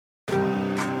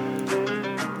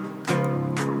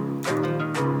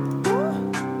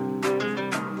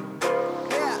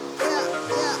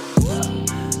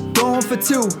for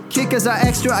two. Kickers are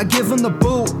extra, I give them the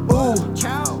boot. Ooh,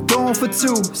 going for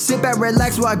two. Sit back,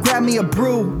 relax while I grab me a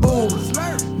brew. Ooh,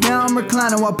 now I'm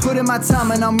reclining while putting my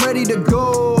time and I'm ready to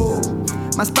go.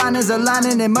 My spine is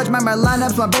aligning and much my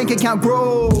lineups, my bank account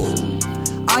grow.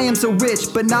 I am so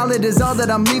rich, but knowledge is all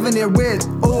that I'm leaving it with.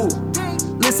 Ooh,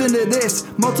 listen to this.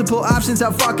 Multiple options,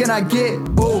 how far can I get?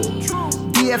 Ooh,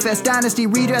 DFS Dynasty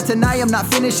redraft tonight, I'm not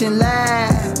finishing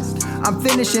last. I'm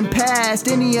finishing past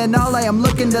any and all, I am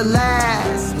looking to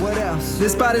last. What else?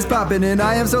 This spot is popping and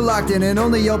I am so locked in and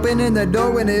only opening the door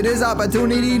when it is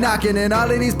opportunity knocking. And all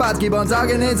of these spots keep on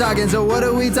talking and talking. So what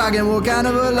are we talking? What kind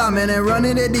of alignment? And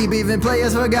running it deep, even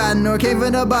players forgotten or came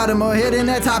from the bottom or hitting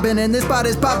that top end. And this spot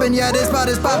is popping, yeah, this spot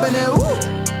is popping. And woo!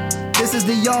 This is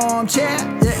the armchair,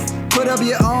 yeah. Put up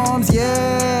your arms,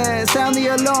 yeah. Sound the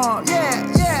alarm,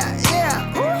 yeah, yeah,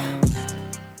 yeah. Woo!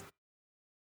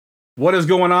 What is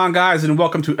going on, guys, and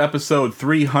welcome to episode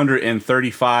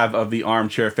 335 of the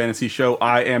Armchair Fantasy Show.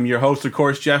 I am your host, of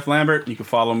course, Geoff Lambert. You can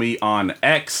follow me on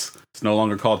X. It's no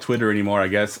longer called Twitter anymore, I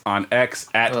guess. On X,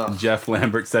 at Geoff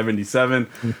Lambert 77.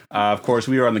 Of course,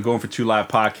 we are on the Going for Two Live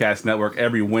podcast network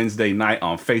every Wednesday night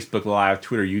on Facebook Live,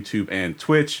 Twitter, YouTube, and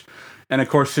Twitch. And, of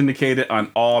course, syndicated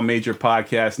on all major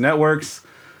podcast networks.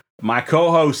 My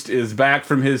co-host is back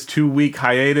from his 2-week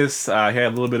hiatus. He had a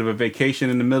little bit of a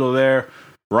vacation in the middle there.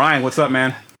 Ryan, what's up,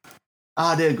 man?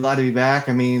 Dude, glad to be back.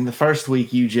 I mean, the first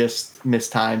week you just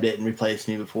mistimed it and replaced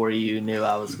me before you knew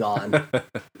I was gone.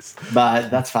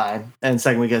 But that's fine. And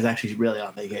second week I was actually really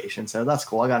on vacation, so that's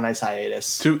cool. I got a nice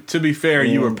hiatus. To be fair,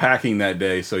 you were packing that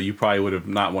day, so you probably would have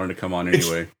not wanted to come on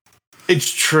anyway. It's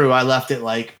true. I left at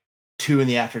like 2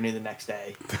 p.m. the next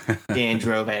day and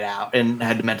drove it out and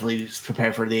had to mentally just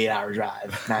prepare for the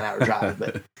 9-hour drive.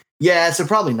 But yeah, so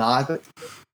probably not, but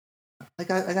I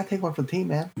got to take one for the team,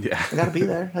 man. Yeah, I got to be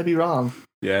there. I'd be wrong.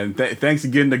 Yeah, and thanks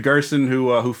again to Gerson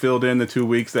who filled in the 2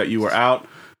 weeks that you were out.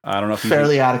 I don't know if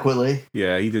fairly adequately.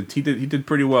 Yeah, he did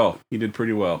pretty well. He did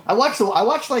pretty well. I watched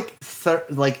like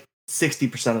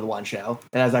 60% of the one show,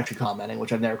 and I was actually commenting,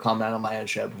 which I've never commented on my own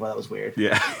show before. That was weird.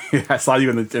 Yeah, I saw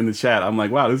you in the chat. I'm like,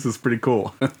 wow, this is pretty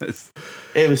cool.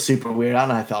 It was super weird. I don't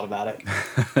know how I felt about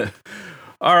it.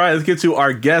 All right, let's get to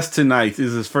our guest tonight. This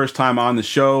is his first time on the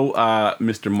show,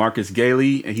 Mr. Marcus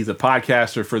Gailey. He's a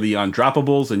podcaster for the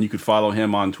Undroppables, and you could follow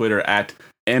him on Twitter at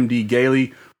MD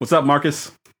Gailey. What's up,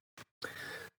 Marcus?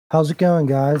 How's it going,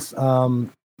 guys?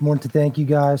 Wanted to thank you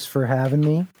guys for having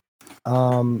me.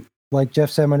 Like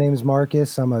Geoff said, my name is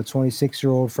Marcus. I'm a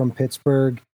 26-year-old from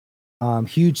Pittsburgh.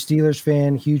 Huge Steelers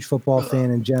fan, huge football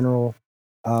fan in general.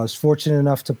 I was fortunate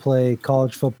enough to play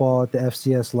college football at the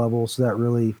FCS level, so that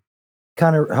really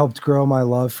kind of helped grow my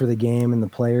love for the game and the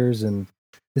players. And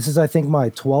this is, I think, my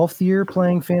 12th year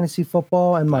playing fantasy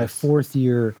football and my 4th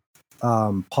year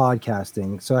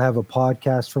podcasting. So I have a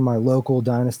podcast for my local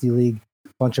Dynasty League,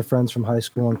 bunch of friends from high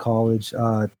school and college.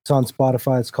 It's on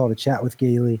Spotify. It's called A Chat with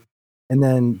Gailey. And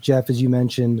then, Geoff, as you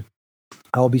mentioned,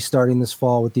 I'll be starting this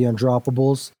fall with the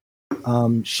Undroppables.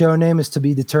 Show name is to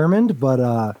be determined, but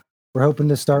we're hoping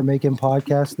to start making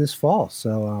podcasts this fall.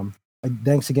 So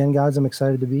thanks again, guys. I'm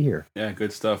excited to be here. Yeah,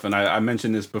 good stuff. And I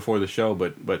mentioned this before the show,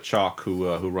 but Chalk,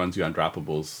 who runs the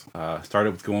Undroppables,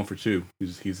 started with Going for Two.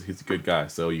 He's a good guy,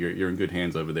 so you're in good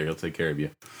hands over there. He'll take care of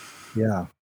you. Yeah.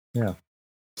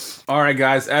 All right,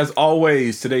 guys. As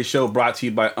always, today's show brought to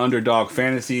you by Underdog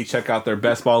Fantasy. Check out their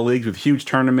best ball leagues with huge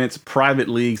tournaments, private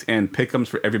leagues, and pick'ems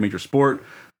for every major sport.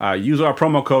 Use our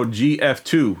promo code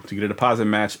GF2 to get a deposit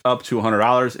match up to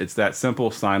 $100. It's that simple.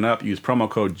 Sign up. Use promo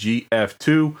code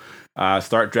GF2.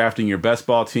 Start drafting your best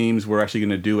ball teams. We're actually going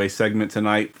to do a segment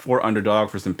tonight for Underdog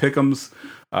for some pick'ems,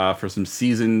 for some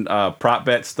season prop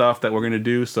bet stuff that we're going to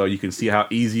do, so you can see how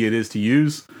easy it is to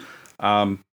use.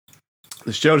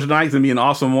 The show tonight is going to be an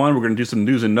awesome one. We're going to do some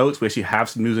news and notes. We actually have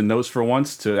some news and notes for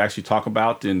once to actually talk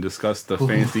about and discuss the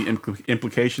fantasy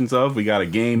implications of. We got a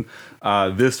game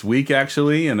this week,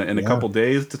 actually, in a couple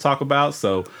days to talk about.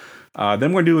 So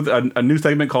then we're going to do a new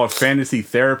segment called Fantasy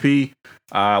Therapy.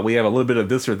 We have a little bit of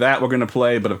this or that we're going to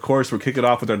play. But, of course, we'll kick it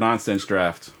off with our nonsense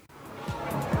draft.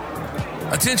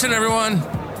 Attention, everyone.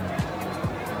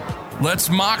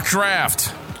 Let's mock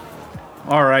draft.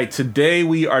 All right, today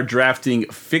we are drafting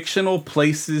fictional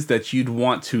places that you'd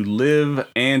want to live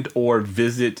and or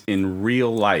visit in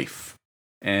real life.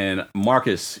 And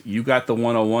Marcus, you got the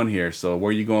 101 here, so where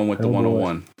are you going with the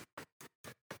 101?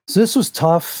 So this was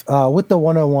tough. With the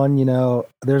 101,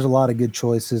 there's a lot of good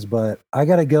choices, but I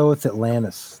got to go with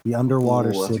Atlantis, the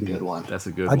underwater city. That's a good one. That's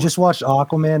a good one. I just watched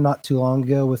Aquaman not too long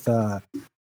ago with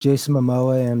Jason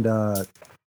Momoa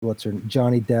and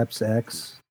Johnny Depp's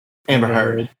ex. Amber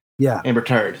Heard. Yeah. Amber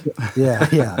Turd.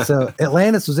 Yeah. So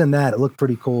Atlantis was in that. It looked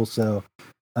pretty cool. So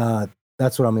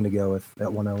that's what I'm going to go with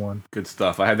at 101. Good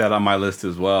stuff. I had that on my list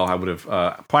as well. I would have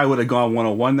probably would have gone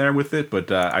 101 there with it,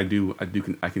 but I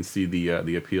can see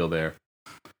the appeal there.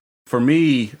 For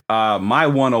me, my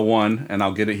 101, and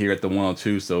I'll get it here at the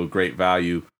 102, so great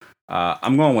value.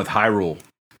 I'm going with Hyrule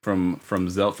from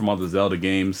all the Zelda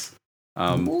games.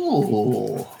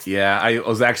 Ooh. Yeah, I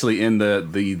was actually in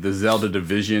the Zelda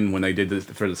division when they did this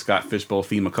for the Scott Fishbowl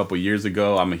theme a couple years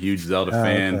ago. I'm a huge Zelda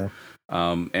fan. Okay.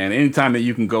 And anytime that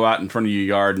you can go out in front of your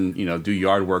yard and do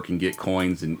yard work and get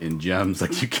coins and gems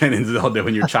like you can in Zelda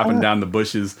when you're chopping down the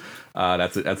bushes,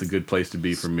 that's a good place to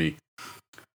be for me.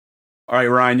 All right,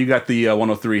 Ryan, you got the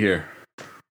 103 here.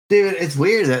 Dude, it's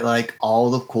weird that like all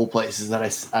the cool places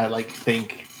that I like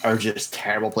think are just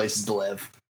terrible places to live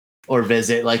or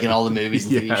visit, like in all the movies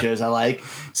and TV shows I like.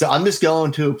 So I'm just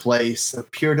going to a place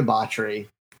of pure debauchery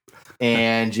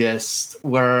and just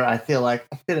where I feel like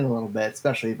I fit in a little bit,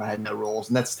 especially if I had no rules,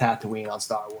 and that's Tatooine on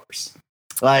Star Wars.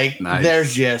 Like,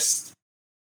 There's just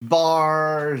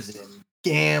bars and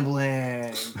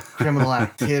gambling, criminal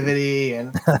activity,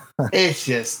 and it's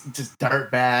just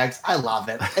dirt bags. I love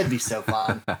it. It'd be so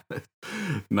fun.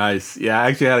 Nice. Yeah,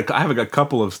 actually, I have a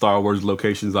couple of Star Wars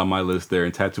locations on my list there,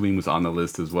 and Tatooine was on the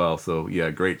list as well. So yeah,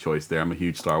 great choice there. I'm a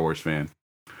huge Star Wars fan.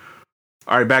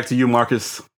 All right, back to you,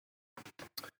 Marcus.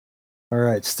 All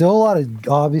right, still a lot of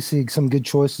obviously some good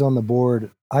choices on the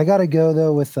board. I got to go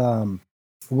though with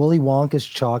Willy Wonka's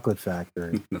Chocolate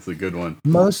Factory. That's a good one.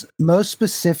 Most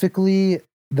specifically,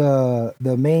 the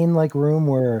main like room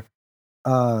where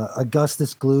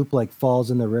Augustus Gloop like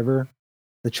falls in the river,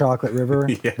 the chocolate river.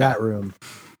 Yeah. That room.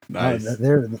 Nice.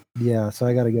 So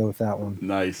I got to go with that one.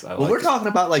 Nice. We're talking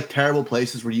about like terrible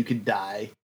places where you could die,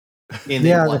 and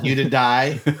they want you to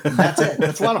die. That's it.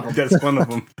 That's one of them. That's one of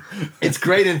them. It's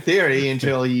great in theory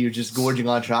until you're just gorging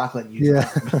on chocolate. And yeah.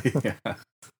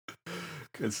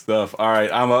 Good stuff. All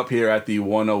right, I'm up here at the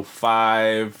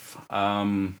 105.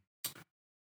 And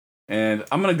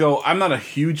I'm going to go, I'm not a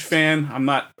huge fan. I'm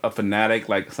not a fanatic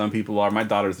like some people are. My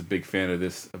daughter's a big fan of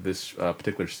this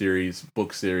particular series,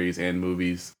 book series and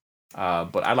movies.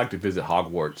 But I'd like to visit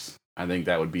Hogwarts. I think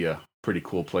that would be a pretty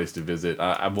cool place to visit.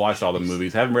 I've watched all the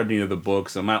movies. Haven't read any of the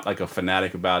books. I'm not like a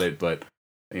fanatic about it, but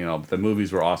the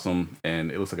movies were awesome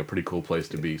and it looks like a pretty cool place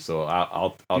to be. So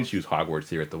I'll choose Hogwarts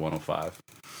here at the 105.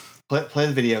 Play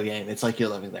the video game. It's like you're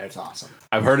living there. It's awesome.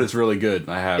 I've heard it's really good.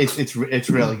 I have. It's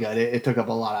really good. It took up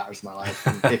a lot of hours of my life.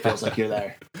 And it feels like you're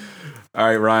there. All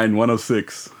right, Ryan,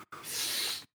 106.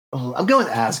 Oh, I'm going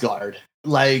Asgard.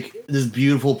 Like this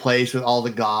beautiful place with all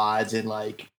the gods and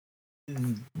like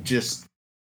just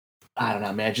I don't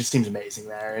know, man. It just seems amazing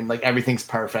there, and like everything's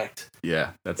perfect.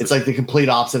 Yeah, it's like the complete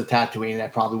opposite of Tatooine. And I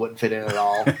probably wouldn't fit in at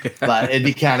all, but it'd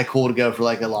be kind of cool to go for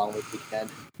like a long weekend.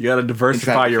 You got to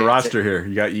diversify your roster here.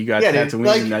 You got Tatooine.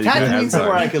 Like, now Tatooine's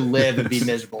somewhere I could live and be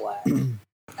miserable at.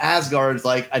 Asgard's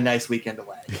like a nice weekend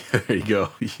away. There you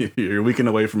go. You're a weekend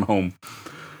away from home.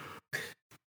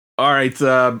 All right,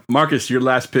 Marcus, your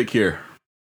last pick here.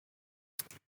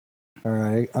 All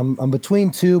right, I'm between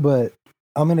two, but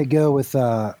I'm gonna go with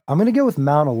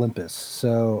Mount Olympus.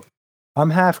 So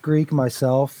I'm half Greek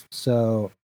myself,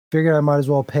 so figured I might as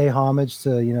well pay homage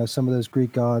to some of those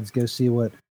Greek gods. Go see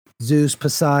what Zeus,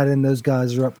 Poseidon, those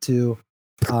guys are up to.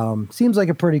 Seems like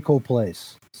a pretty cool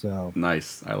place. So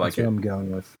nice. I like it. That's what I'm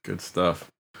going with. Good stuff.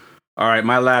 All right,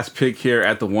 my last pick here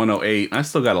at the 108. I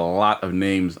still got a lot of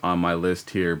names on my list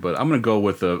here, but I'm going to go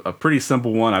with a pretty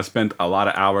simple one. I spent a lot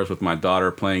of hours with my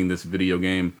daughter playing this video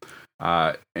game,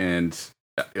 and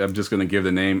I'm just going to give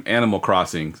the name Animal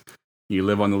Crossing. You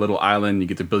live on the little island. You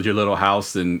get to build your little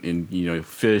house and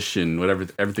fish and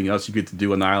everything else you get to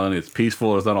do on the island. It's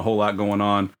peaceful. There's not a whole lot going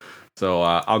on. So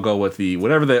I'll go with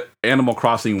whatever the Animal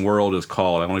Crossing world is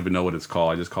called. I don't even know what it's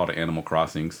called. I just called it Animal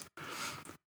Crossings.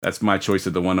 That's my choice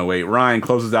at the 108. Ryan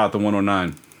closes out the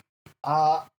 109.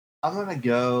 I'm gonna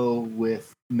go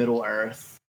with Middle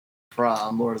Earth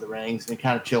from Lord of the Rings and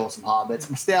kind of chill with some hobbits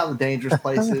and stay out of the dangerous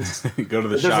places. Go to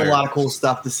the Shire. There's a lot of cool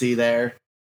stuff to see there,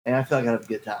 and I feel like I have a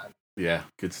good time. Yeah,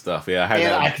 good stuff. Yeah,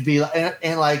 I could be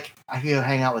and like I could go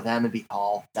hang out with them and be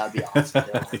tall. That'd be awesome.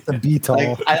 Be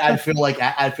tall. Like,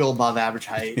 I'd feel above average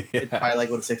height. Yeah. It's probably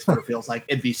like what a 6 footer feels like.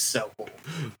 It'd be so cool.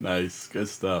 Nice, good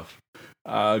stuff.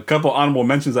 A couple honorable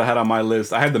mentions I had on my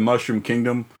list. I had the Mushroom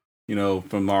Kingdom,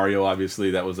 from Mario.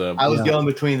 Obviously, that was I was going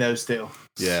between those two.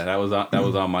 Yeah, that was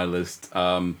on my list.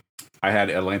 I had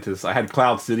Atlantis. I had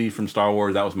Cloud City from Star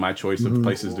Wars. That was my choice of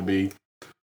places to be.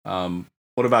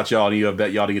 What about y'all? Do you have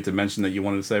that y'all to get to mention that you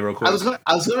wanted to say real quick? I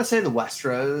was gonna say the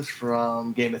Westeros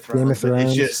from Game of Thrones, Game of Thrones, but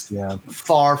it's just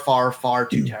far, far, far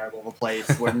too terrible of a place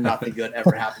where nothing good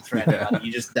ever happens for anybody.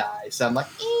 You just die. So I'm like,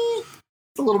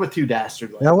 it's a little bit too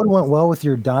dastardly. That would have went well with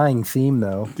your dying theme,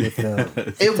 though. With,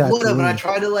 it would have, but I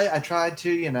tried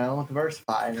to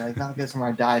diversify and like not get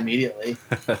somewhere I die immediately.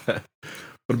 What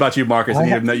about you, Marcus?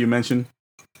 Any of them that you mentioned?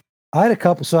 I had a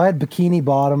couple. So I had Bikini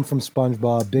Bottom from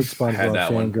SpongeBob, big SpongeBob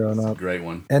fan growing up. Great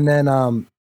one. And then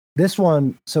this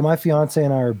one, so my fiance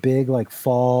and I are big like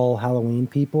fall Halloween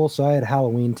people. So I had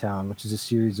Halloween Town, which is a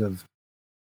series of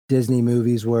Disney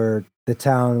movies where the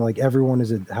town, like everyone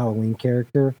is a Halloween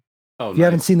character. Oh, if you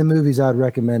haven't seen the movies, I'd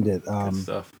recommend it. Good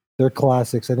stuff. They're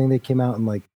classics. I think they came out in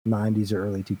like 90s or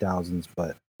early 2000s.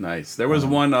 But nice. There was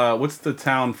one. What's the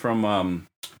town from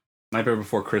Nightmare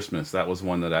Before Christmas? That was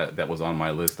one that was on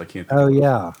my list. I can't. Oh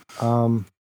yeah. I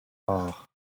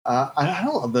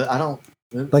don't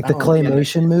like the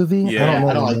claymation movie. Yeah,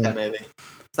 I don't like that movie.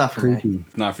 It's not for me.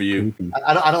 It's not for you.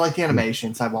 I don't like the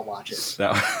animation, so I won't watch it.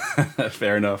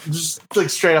 Fair enough. Just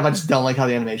like straight up, I just don't like how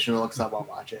the animation looks. So I won't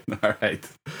watch it.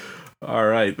 All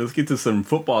right. Let's get to some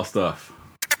football stuff.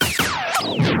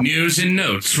 News and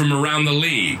notes from around the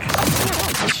league.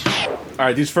 All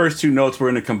right, these first two notes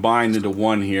we're going to combine into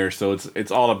one here. So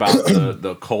it's all about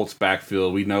the Colts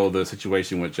backfield. We know the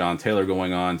situation with John Taylor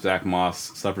going on. Zach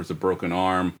Moss suffers a broken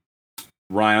arm.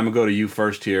 Ryan, I'm going to go to you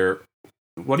first here.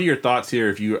 What are your thoughts here?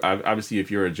 If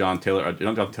you're a John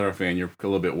Taylor fan, you're a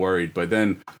little bit worried. But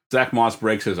then Zach Moss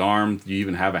breaks his arm. Do you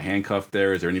even have a handcuff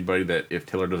there? Is there anybody that if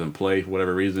Taylor doesn't play for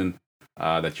whatever reason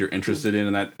that you're interested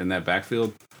in that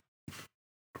backfield?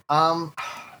 Not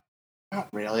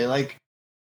really. Like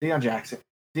Deion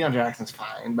Jackson's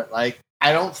fine, but like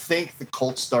I don't think the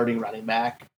Colts starting running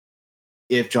back,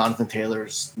 if Jonathan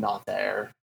Taylor's not there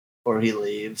or he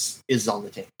leaves, is on the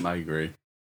team. I agree.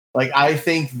 Like I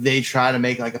think they try to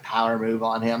make like a power move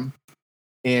on him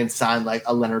and sign like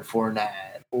a Leonard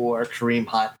Fournette or Kareem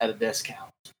Hunt at a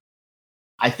discount.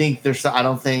 I think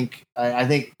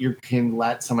you can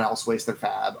let someone else waste their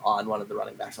fab on one of the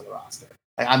running backs on the roster.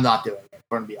 Like, I'm not doing it. I'm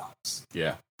going to be honest.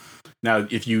 Yeah. Now,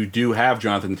 if you do have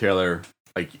Jonathan Taylor,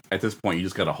 like at this point, you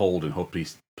just got to hold and hope he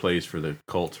plays for the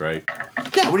Colts, right?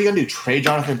 Yeah. What are you going to do? Trade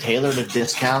Jonathan Taylor at a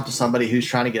discount to somebody who's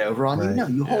trying to get over on you? No,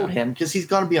 you hold him because he's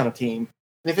going to be on a team.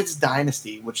 And if it's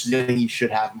dynasty, which is the thing, you should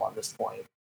have him on this point,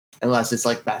 unless it's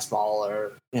like baseball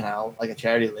or like a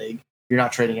charity league. You're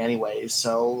not trading anyways,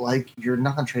 so like you're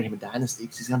not going to trade him in dynasty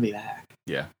because he's going to be back.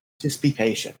 Yeah. Just be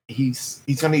patient. He's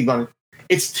going to be going.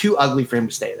 It's too ugly for him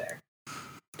to stay there.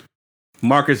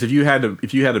 Marcus, if you had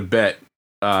to bet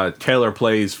Taylor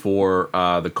plays for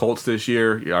the Colts this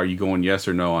year, are you going yes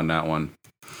or no on that one?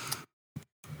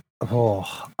 That's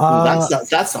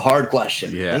the hard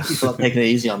question. Yeah. Thank you for taking it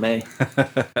easy on me.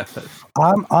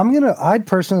 I'd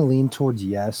personally lean towards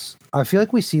yes. I feel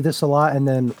like we see this a lot, and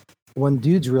then when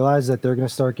dudes realize that they're gonna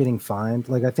start getting fined,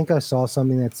 like I think I saw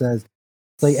something that says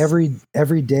like every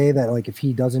day that like if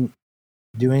he doesn't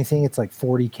do anything, it's like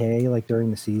 $40K like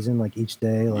during the season, like each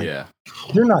day. Like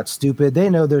they're not stupid. They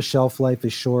know their shelf life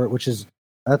is short,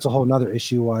 that's a whole nother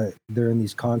issue why they're in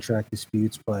these contract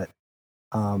disputes. But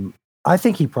I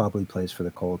think he probably plays for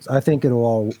the Colts. I think it'll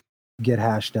all get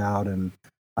hashed out, and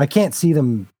I can't see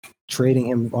them trading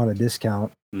him on a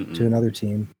discount to another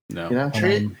team. No,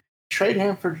 trade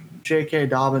him for J.K.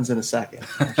 Dobbins in a second.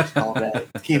 Just call it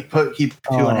keep two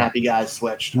unhappy guys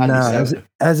switched. As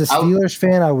a Steelers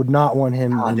fan, I would not want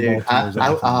him. Dude,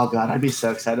 God, I'd be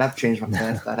so excited. I'd have to change my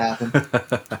plans if that happened.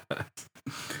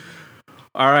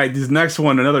 All right, this next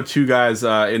one, another two guys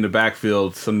in the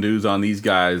backfield. Some news on these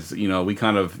guys. We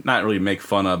kind of not really make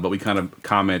fun of, but we kind of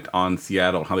comment on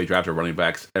Seattle, how they draft their running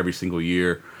backs every single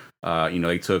year.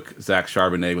 They took Zach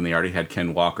Charbonnet when they already had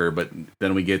Ken Walker, but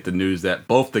then we get the news that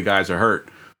both the guys are hurt.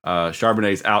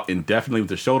 Charbonnet's out indefinitely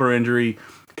with a shoulder injury.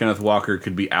 Kenneth Walker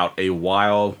could be out a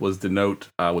while, was the note,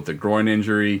 with the groin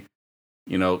injury.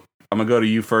 I'm going to go to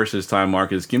you first this time,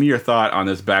 Marcus. Give me your thought on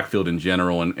this backfield in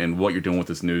general and what you're doing with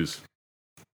this news.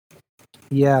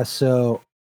 Yeah, so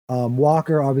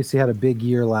Walker obviously had a big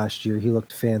year last year. He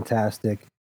looked fantastic.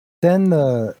 Then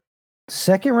the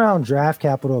second round draft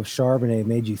capital of Charbonnet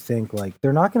made you think like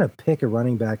they're not going to pick a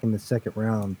running back in the second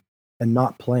round and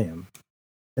not play him.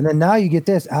 And then now you get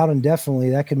this out indefinitely.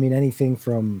 That could mean anything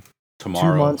from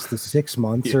tomorrow. 2 months to 6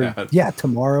 months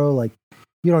tomorrow. Like,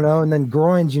 you don't know. And then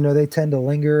groins, they tend to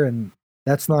linger, and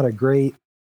that's not a great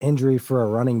injury for a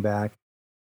running back.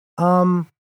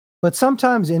 But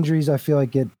sometimes injuries I feel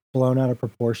like get blown out of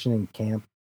proportion in camp.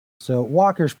 So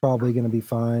Walker's probably going to be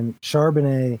fine.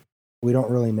 Charbonnet, we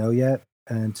don't really know yet.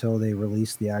 until they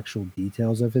release the actual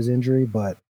details of his injury.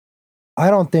 But I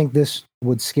don't think this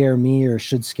would scare me or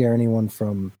should scare anyone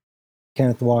from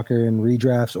Kenneth Walker in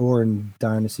redrafts or in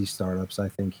dynasty startups. I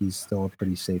think he's still a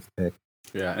pretty safe pick.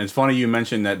 Yeah, and it's funny you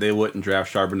mentioned that they wouldn't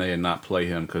draft Charbonnet and not play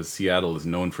him because Seattle is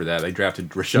known for that. They drafted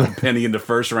Rashad Penny in the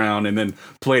first round and then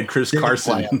played Chris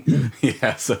Carson.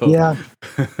 Yeah,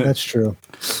 that's true.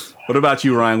 What about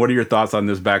you, Ryan? What are your thoughts on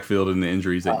this backfield and the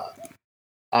injuries?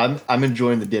 I'm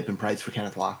enjoying the dip in price for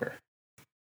Kenneth Walker.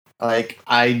 Like,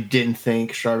 I didn't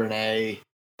think Charbonnet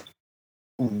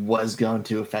was going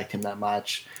to affect him that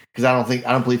much because I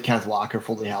don't believe Kenneth Walker,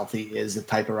 fully healthy, is the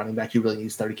type of running back who really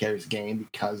needs 30 carries a game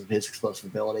because of his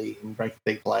explosive ability and break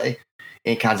big play.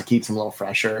 And it kind of keeps him a little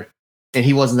fresher. And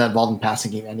he wasn't that involved in the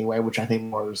passing game anyway, which I think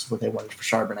more is what they wanted for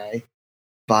Charbonnet.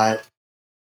 But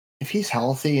if he's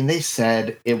healthy, and they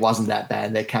said it wasn't that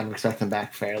bad, they kind of expect him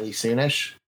back fairly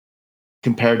soonish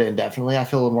compared to indefinitely, I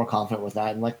feel a little more confident with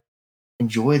that. And like,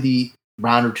 enjoy the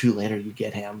round or two later you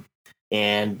get him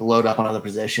and load up on other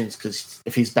positions, because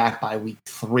if he's back by week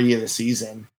 3 of the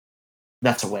season,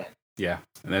 that's a win. Yeah,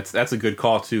 and that's a good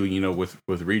call too. You know, with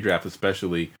redraft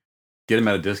especially, get him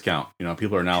at a discount. You know,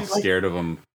 people are now scared of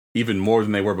him even more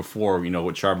than they were before. You know,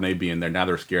 with Charbonnet being there, now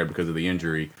they're scared because of the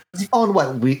injury. He's on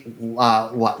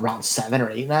round 7 or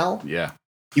 8 now? Yeah,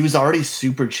 he was already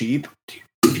super cheap.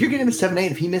 If you're getting him at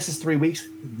 7-8, if he misses 3 weeks,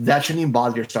 that shouldn't even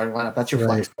bother your starting lineup. That's your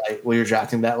flex play when you're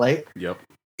drafting that late. Yep.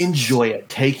 Enjoy it.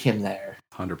 Take him there.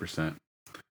 100%.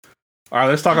 All right,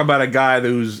 let's talk about a guy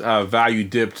whose value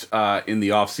dipped in the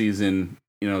offseason,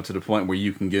 you know, to the point where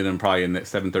you can get him probably in the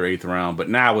 7th or 8th round. But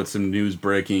now with some news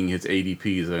breaking, his ADP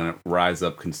is going to rise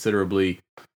up considerably.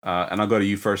 And I'll go to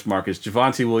you first, Marcus.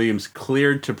 Javonte Williams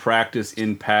cleared to practice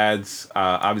in pads.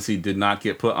 Obviously did not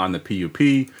get put on the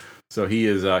PUP. So he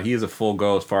is a full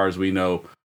go as far as we know.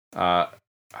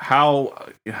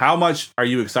 How much are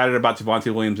you excited about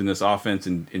Javonte Williams in this offense,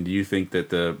 and do you think that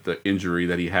the injury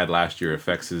that he had last year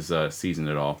affects his season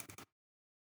at all?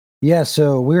 Yeah,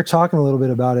 so we were talking a little bit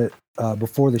about it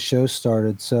before the show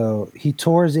started. So he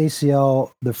tore his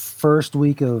ACL the first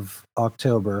week of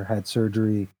October, had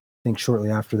surgery, I think,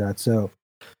 shortly after that. So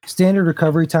standard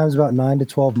recovery time is about 9 to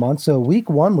 12 months. So week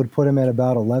 1 would put him at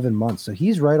about 11 months. So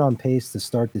he's right on pace to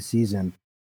start the season.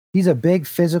 He's a big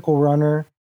physical runner.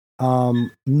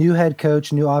 New head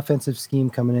coach, new offensive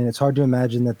scheme coming in. It's hard to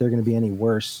imagine that they're going to be any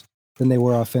worse than they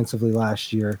were offensively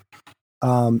last year.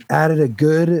 Added a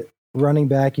good running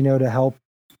back, you know, to help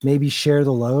maybe share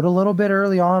the load a little bit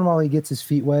early on while he gets his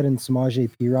feet wet in Samaje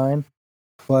Perine.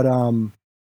 But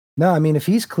no, I mean, if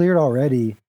he's cleared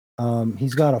already,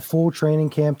 he's got a full training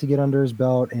camp to get under his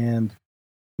belt. And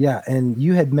yeah, and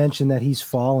you had mentioned that he's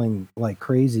falling like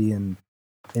crazy in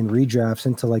redrafts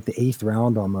into like the 8th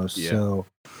round almost. Yeah. So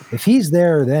if he's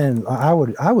there, then I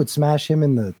would smash him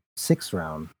in the 6th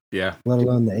round. Yeah. Let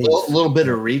alone the 8th. A little bit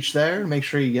of reach there. Make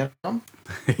sure you get them.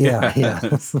 Yeah.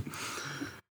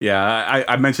 Yeah,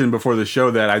 I mentioned before the show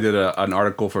that I did an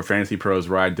article for Fantasy Pros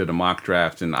where I did a mock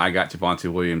draft, and I got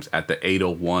Javonte Williams at the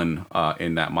 801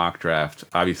 in that mock draft.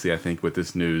 Obviously, I think with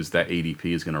this news, that ADP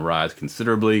is going to rise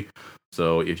considerably.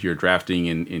 So if you're drafting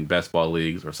in best ball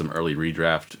leagues or some early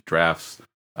redraft drafts,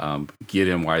 get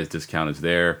him while his discount is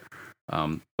there.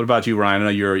 What about you, Ryan? I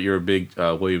know you're a big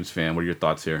Williams fan. What are your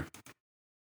thoughts here?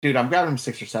 Dude, I'm grabbing him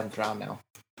 6th or 7th round now.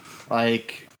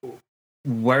 Like,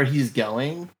 where he's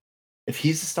going, if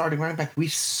he's a starting running back, we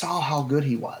saw how good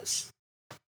he was.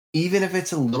 Even if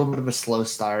it's a little bit of a slow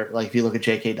start, like if you look at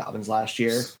J.K. Dobbins last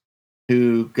year,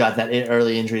 who got that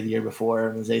early injury the year before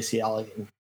and his ACL,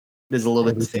 there's a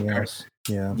little bit thicker.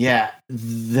 Yeah.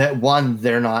 That one,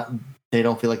 they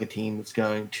don't feel like a team that's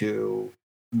going to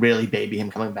really baby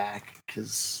him coming back,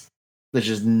 because that's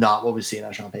just not what we've seen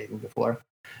on Sean Payton before.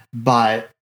 But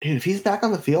dude, if he's back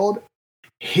on the field,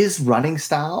 his running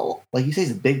style, like you say,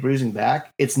 he's a big bruising back.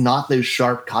 It's not those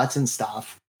sharp cuts and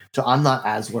stuff. So I'm not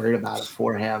as worried about it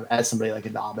for him as somebody like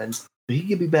a Dobbins. But he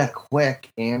could be back quick.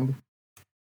 And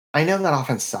I know that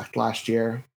offense sucked last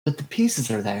year, but the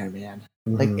pieces are there, man.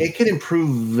 Mm-hmm. Like, it could improve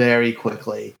very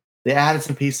quickly. They added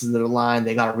some pieces to their line.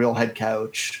 They got a real head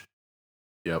coach.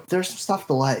 Yep. There's some stuff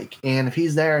to like. And if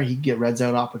he's there, he can get red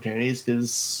zone opportunities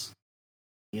because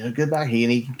he's a good back.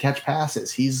 He can catch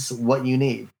passes. He's what you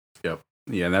need. Yep.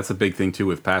 Yeah, and that's a big thing, too,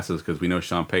 with passes, because we know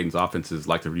Sean Payton's offenses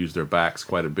like to use their backs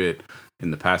quite a bit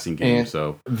in the passing game. And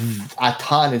so a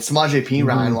ton. And Samaje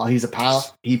Perine, while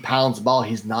he pounds the ball,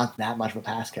 he's not that much of a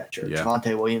pass catcher. Yeah.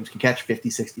 Javonte Williams can catch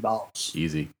 50, 60 balls.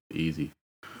 Easy.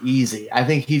 I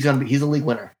think he's a league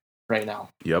winner right now.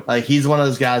 Yep. Like, he's one of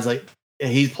those guys, like,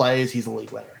 he plays, he's a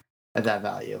league winner at that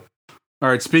value. All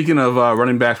right, speaking of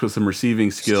running backs with some receiving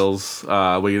skills,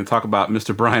 we're going to talk about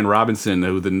Mr. Brian Robinson,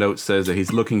 who the note says that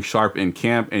he's looking sharp in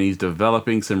camp and he's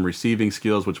developing some receiving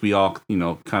skills, which we all,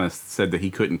 kind of said that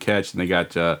he couldn't catch, and they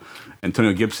got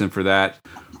Antonio Gibson for that.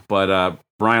 But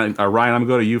Ryan, I'm going to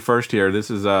go to you first here.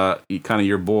 This is kind of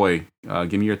your boy.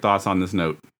 Give me your thoughts on this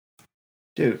note.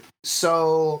 Dude,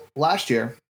 so last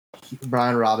year,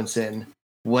 Brian Robinson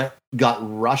got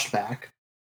rushed back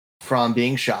from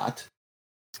being shot.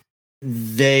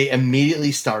 They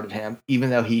immediately started him,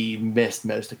 even though he missed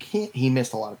he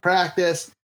missed a lot of practice.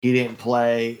 He didn't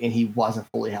play, and he wasn't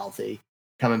fully healthy.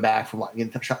 Coming back from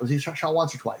getting shot, was he shot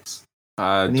once or twice?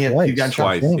 Twice.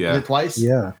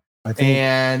 Yeah, I think.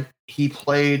 And he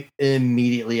played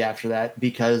immediately after that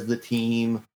because the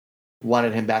team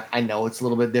wanted him back. I know it's a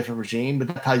little bit different regime, but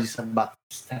that tells you something about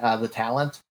the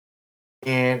talent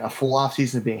and a full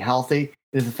offseason of being healthy.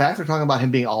 Is the fact we're talking about him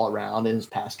being all around in his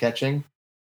pass catching.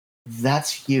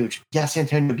 That's huge. Yes,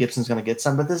 Antonio Gibson's going to get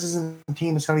some, but this isn't a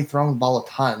team that's going to be throwing the ball a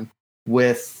ton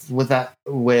with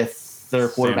their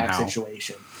quarterback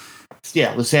situation.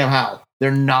 Yeah, with Sam Howell, they're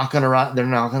not going to run. They're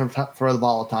not going to throw the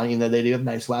ball a ton, even though they do have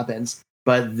nice weapons.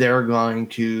 But they're going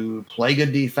to play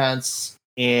good defense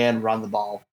and run the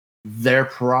ball.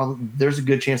 There's a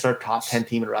good chance they're a top 10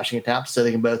 team in rushing attempts, so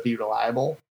they can both be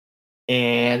reliable.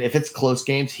 And if it's close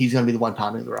games, he's going to be the one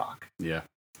pounding the rock. Yeah,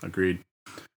 agreed.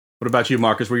 What about you,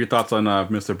 Marcus? What are your thoughts on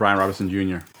Mr. Brian Robinson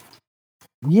Jr.?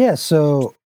 Yeah,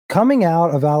 so coming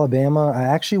out of Alabama, I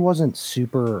actually wasn't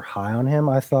super high on him.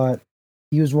 I thought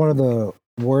he was one of the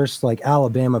worst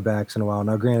Alabama backs in a while.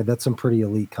 Now, granted, that's some pretty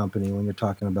elite company when you're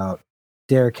talking about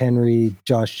Derrick Henry,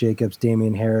 Josh Jacobs,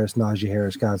 Damian Harris, Najee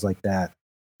Harris, guys like that.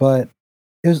 But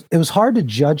it was hard to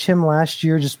judge him last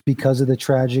year just because of the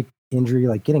tragic injury,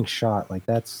 getting shot. I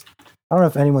don't know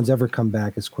if anyone's ever come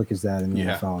back as quick as that in the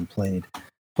NFL and played.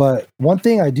 But one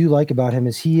thing I do like about him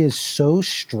is he is so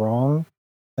strong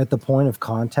at the point of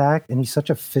contact, and he's such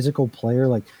a physical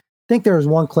player. I think there was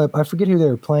one clip, I forget who they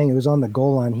were playing, it was on the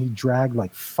goal line. He dragged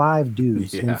 5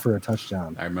 dudes in for a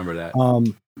touchdown. I remember that.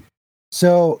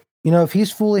 So, if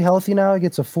he's fully healthy now, he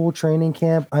gets a full training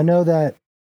camp. I know that,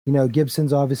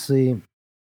 Gibson's obviously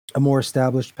a more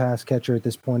established pass catcher at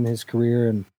this point in his career,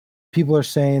 and people are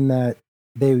saying that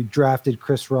they drafted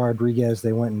Chris Rodriguez.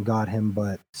 They went and got him,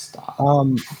 but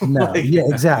no, yeah,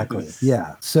 exactly,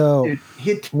 yeah. So dude,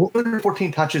 he had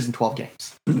 214 touches in 12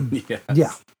 games.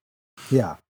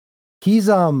 Yeah. He's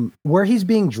where he's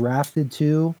being drafted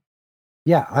to.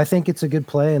 Yeah, I think it's a good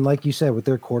play. And like you said, with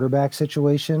their quarterback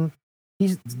situation,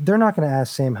 they're not going to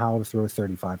ask Sam Howell to throw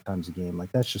 35 times a game.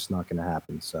 That's just not going to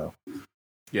happen. So.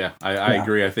 Yeah, I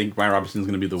agree. I think Brian Robinson's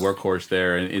going to be the workhorse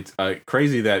there. And it's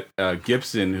crazy that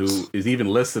Gibson, who is even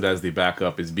listed as the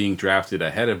backup, is being drafted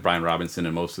ahead of Brian Robinson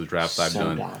in most of the drafts I've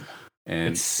done. Dumb.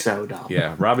 And it's so dumb.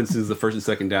 Yeah, Robinson's the first and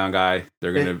second down guy.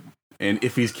 They're going to, and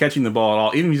if he's catching the ball at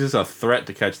all, even if he's just a threat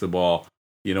to catch the ball,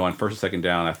 on first and second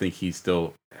down, I think he's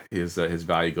still, his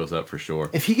value goes up for sure.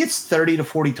 If he gets 30 to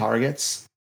 40 targets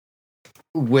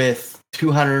with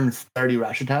 230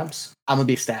 rush attempts, I'm going to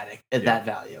be ecstatic at that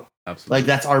value. Absolutely.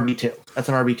 That's RB2. That's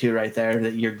an RB2 right there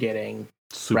that you're getting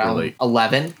super around late.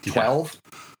 11, 12.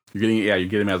 You're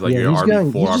getting him as your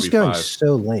RB4, he's just going RB5.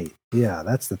 so late. Yeah,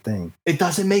 that's the thing. It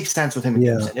doesn't make sense with him and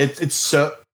Gibson. It's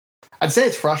so, I'd say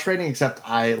it's frustrating, except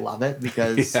I love it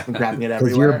because I'm grabbing it everywhere.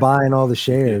 Because you're buying all the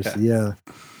shares. Yeah.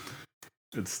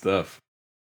 Good stuff.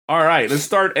 All right, let's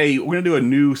start we're going to do a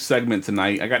new segment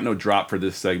tonight. I got no drop for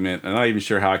this segment. I'm not even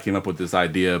sure how I came up with this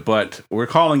idea, but we're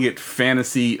calling it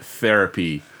Fantasy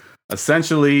Therapy.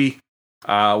 Essentially,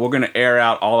 we're going to air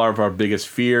out all of our biggest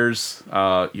fears.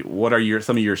 What are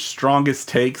some of your strongest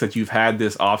takes that you've had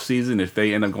this offseason if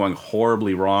they end up going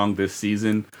horribly wrong this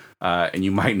season, and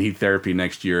you might need therapy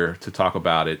next year to talk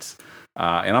about it.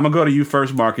 And I'm going to go to you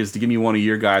first, Marcus, to give me one of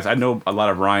your guys. I know a lot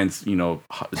of Ryan's,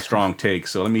 strong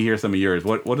takes, so let me hear some of yours.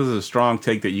 What is a strong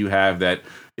take that you have that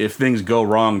if things go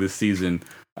wrong this season,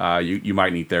 you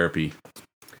might need therapy?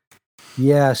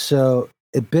 Yeah, so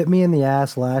it bit me in the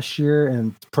ass last year,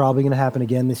 and it's probably going to happen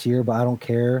again this year, but I don't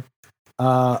care.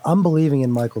 I'm believing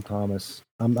in Michael Thomas.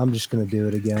 I'm just going to do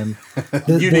it again.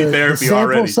 You need therapy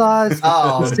already.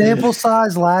 The sample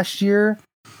size last year,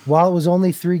 while it was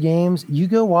only 3 games, you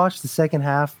go watch the second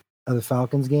half of the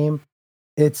Falcons game.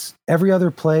 It's every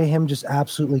other play, him just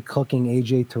absolutely cooking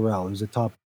A.J. Terrell, who's a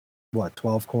top,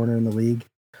 12 corner in the league.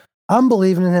 I'm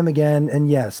believing in him again,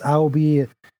 and yes, I will be,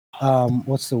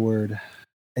 what's the word?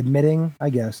 Admitting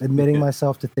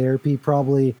myself to therapy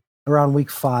probably around week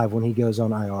 5 when he goes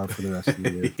on IR for the rest of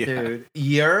the year. Dude,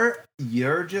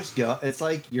 you're just it's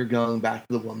like you're going back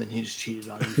to the woman who's cheated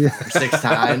on you 5 or 6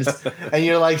 times, and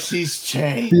you're like, she's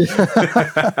changed,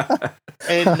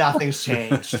 and nothing's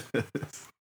changed.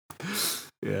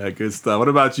 Yeah, good stuff. What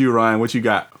about you, Ryan? What you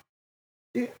got?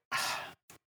 Yeah.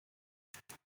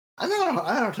 I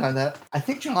don't know that. I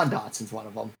think Jahan Dotson's one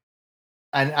of them.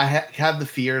 And I have the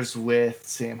fears with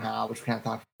Sam Howell, which we kind of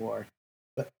talked before.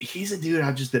 But he's a dude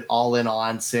I've just been all in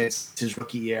on since his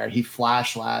rookie year. He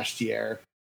flashed last year.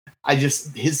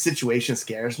 His situation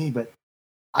scares me, but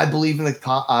I believe in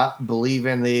talent.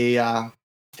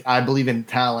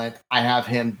 I have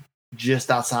him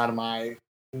just outside of my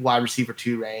wide receiver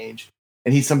 2 range.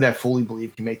 And he's somebody I fully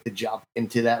believe can make the jump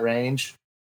into that range.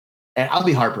 And I'll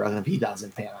be heartbroken if he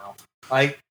doesn't pan out.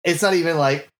 Like, it's not even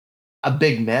like a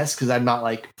big miss because I'm not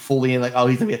like fully in like, oh,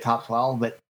 he's gonna be a top 12,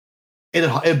 but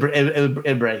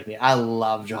it'd break me. I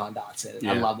love Jahan Dotson.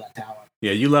 Yeah. I love that talent.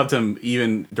 Yeah, you loved him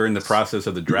even during the process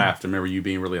of the draft. I remember you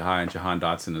being really high on Jahan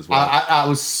Dotson as well. I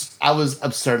was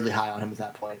absurdly high on him at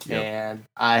that point, and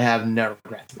I have no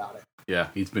regrets about it. Yeah,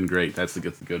 he's been great. That's a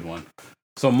good one.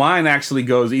 So mine actually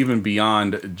goes even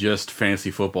beyond just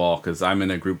fantasy football because I'm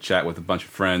in a group chat with a bunch of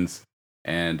friends,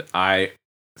 and I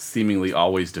seemingly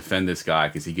always defend this guy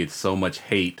because he gets so much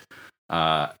hate.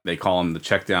 They call him the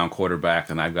check down quarterback,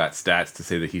 and I've got stats to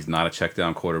say that he's not a check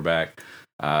down quarterback.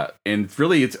 And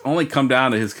really, it's only come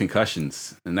down to his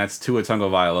concussions, and that's Tua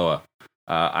Tagovailoa.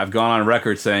 I've gone on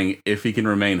record saying if he can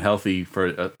remain healthy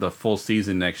for the full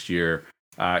season next year,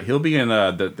 he'll be in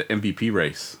the MVP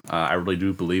race. I really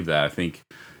do believe that. I think,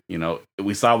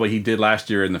 we saw what he did last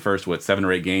year in the first, 7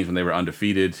 or 8 games when they were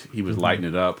undefeated. He was lighting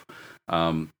it up.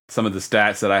 Some of the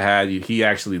stats that I had, he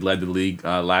actually led the league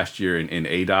last year in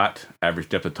ADOT, average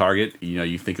depth of target.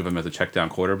 You think of him as a check down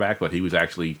quarterback, but he was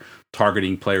actually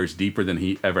targeting players deeper than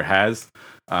he ever has.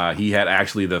 He had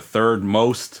actually the 3rd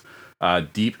most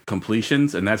deep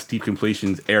completions, and that's deep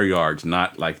completions air yards,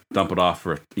 not like dump it off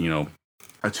for,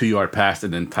 a 2-yard pass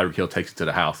and then Tyreek Hill takes it to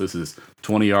the house. This is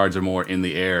 20 yards or more in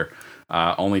the air.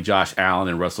 Only Josh Allen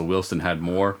and Russell Wilson had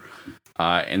more.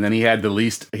 And then he had the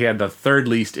 3rd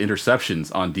least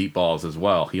interceptions on deep balls as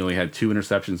well. He only had 2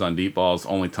 interceptions on deep balls.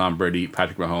 Only Tom Brady,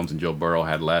 Patrick Mahomes, and Joe Burrow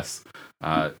had less.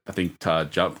 I think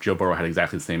Joe Burrow had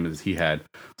exactly the same as he had.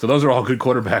 So those are all good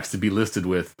quarterbacks to be listed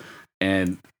with.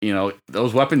 And,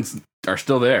 those weapons are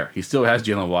still there. He still has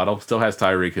Jalen Waddle, still has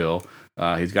Tyreek Hill.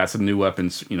 He's got some new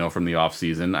weapons, from the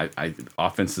offseason.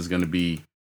 Offense is going to be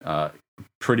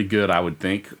pretty good, I would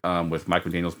think, with Mike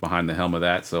McDaniels behind the helm of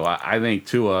that. So I think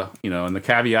Tua, and the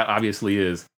caveat obviously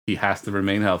is he has to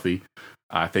remain healthy.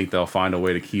 I think they'll find a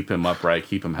way to keep him upright,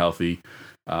 keep him healthy.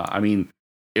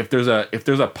 If there's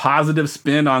a positive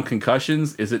spin on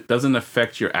concussions, is it doesn't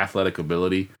affect your athletic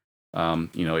ability.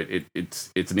 It's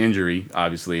an injury,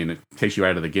 obviously, and it takes you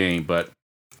out of the game, but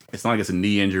it's not like it's a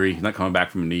knee injury. He's not coming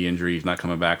back from a knee injury. He's not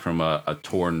coming back from a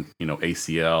torn,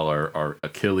 ACL or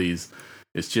Achilles.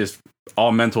 It's just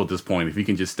all mental at this point. If he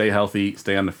can just stay healthy,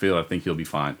 stay on the field, I think he'll be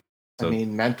fine. So,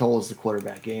 mental is the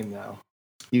quarterback game, though.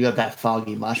 You got that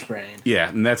foggy mush brain. Yeah,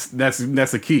 and that's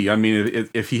the key.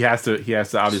 If he has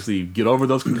to obviously get over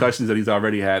those concussions that he's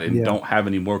already had and don't have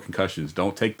any more concussions.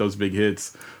 Don't take those big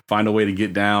hits. Find a way to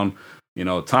get down.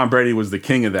 Tom Brady was the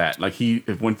king of that. Like as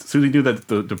soon as he knew that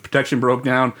the protection broke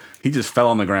down, he just fell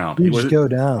on the ground. He just go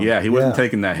down. Yeah, he wasn't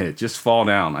taking that hit. Just fall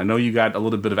down. I know you got a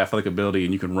little bit of athletic ability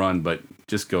and you can run, but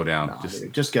just go down. No,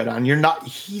 just go down.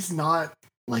 He's not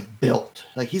like built.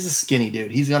 Like he's a skinny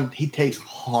dude. He takes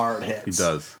hard hits. He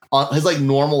does. His like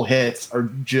normal hits are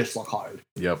just like hard.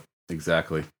 Yep,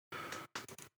 exactly.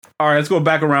 All right, let's go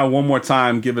back around one more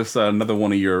time. Give us another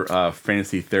one of your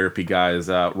fantasy therapy guys.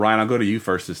 Ryan, I'll go to you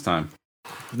first this time.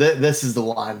 This is the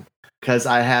one because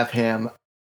I have him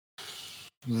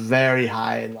very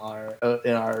high in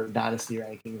our dynasty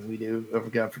rankings. We do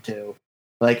go for 2,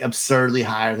 like absurdly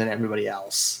higher than everybody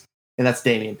else, and that's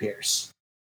Dameon Pierce.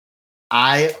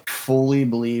 I fully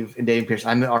believe in Dameon Pierce.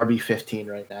 I'm at RB15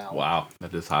 right now. Wow,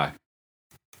 that is high.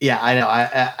 Yeah, I know.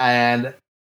 And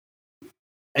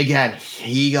again,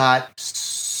 he got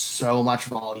so much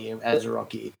volume as a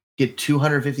rookie. He had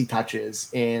 250 touches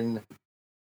in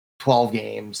 12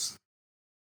 games.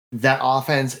 That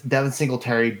offense, Devin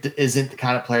Singletary isn't the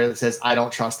kind of player that says, I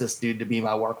don't trust this dude to be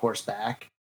my workhorse back.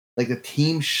 Like the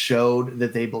team showed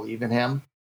that they believe in him.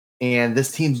 And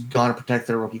this team's going to protect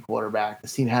their rookie quarterback.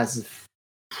 This team has a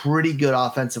pretty good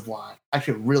offensive line.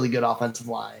 Actually, a really good offensive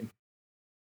line.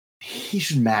 He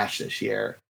should match this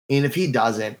year. And if he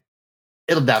doesn't,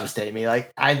 it'll devastate me.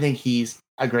 Like, I think he's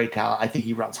a great talent. I think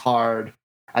he runs hard.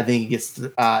 I think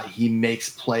he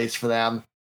makes plays for them.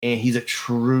 and he's a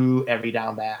true every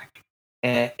down back.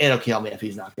 And it'll kill me if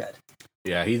he's not good.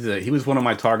 Yeah, he was one of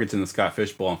my targets in the Scott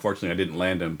Fishbowl. Unfortunately, I didn't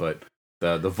land him, but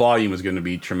the volume is going to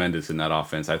be tremendous in that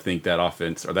offense. I think that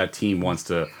offense or that team wants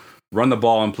to run the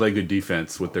ball and play good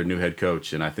defense with their new head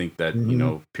coach, and I think that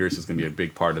Pierce is going to be a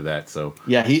big part of that. So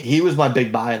yeah, he was my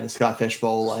big buy in the Scott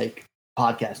Fishbowl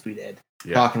podcast we did,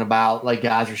 talking about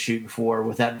guys are shooting for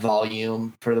with that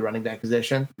volume for the running back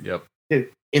position. Yep,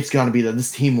 it's going to be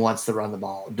this team wants to run the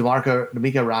ball.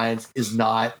 D'Amico Ryans is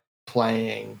not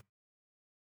playing.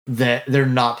 They're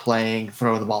not playing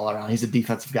throw the ball around. He's a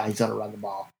defensive guy. He's going to run the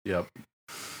ball. Yep.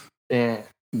 And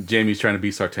Jamie's trying to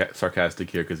be sarcastic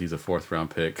here because he's a 4th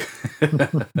round pick.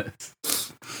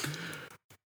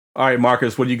 All right,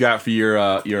 Marcus, what do you got for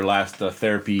your last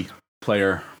therapy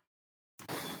player?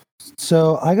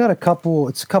 So I got a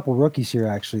couple rookies here,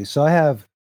 actually. So I have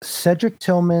Cedric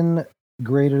Tillman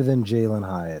greater than Jalen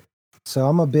Hyatt. So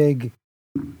I'm a big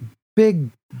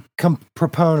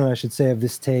proponent, I should say, of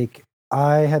this take.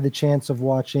 I had the chance of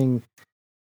watching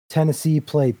Tennessee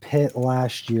play Pitt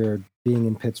last year, being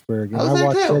in Pittsburgh. And I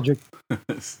watched Cedric.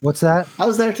 What's that? I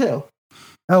was there too.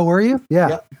 Oh, were you? Yeah.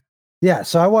 Yep. Yeah.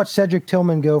 So I watched Cedric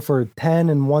Tillman go for 10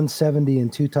 and 170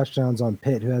 and 2 touchdowns on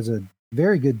Pitt, who has a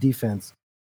very good defense.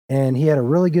 And he had a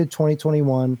really good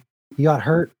 2021. He got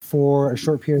hurt for a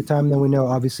short period of time. Then we know,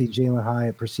 obviously, Jalen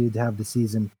Hyatt proceeded to have the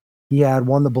season he had,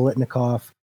 won the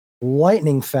Bolitnikoff,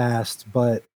 lightning fast.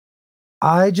 But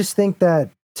I just think that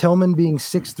Tillman being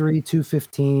 6'3",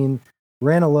 215,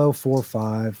 ran a low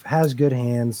 4.5, has good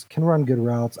hands, can run good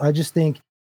routes. I just think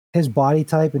his body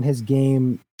type and his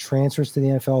game transfers to the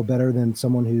NFL better than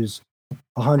someone who's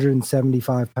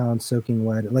 175 pounds soaking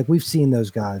wet. Like, we've seen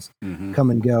those guys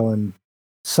come and go, and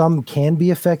some can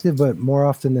be effective, but more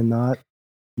often than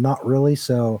not really.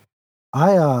 So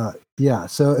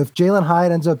so if Jalen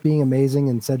Hyatt ends up being amazing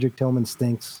and Cedric Tillman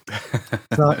stinks,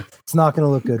 it's not going to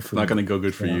look good for me. Not going to go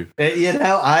good for you.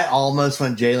 I almost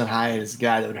went Jalen Hyatt is a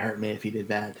guy that would hurt me if he did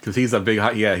that. Because he's a big,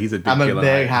 he's a big. I'm a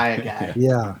big Hyatt guy.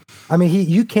 Yeah, I mean,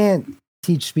 you can't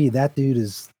teach speed. That dude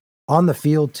is on the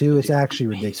field too. It's actually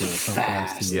ridiculous.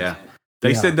 Fast. Yeah.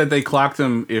 They said that they clocked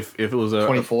him if it was a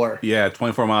 24.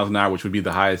 24 miles an hour, which would be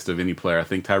the highest of any player. I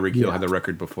think Tyreek Hill had the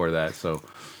record before that. So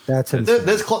that's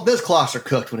those clocks are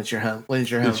cooked when it's your home.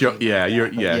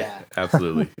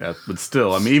 Absolutely. But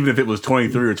still, I mean, even if it was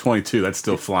 23 or 22, that's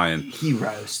still flying. He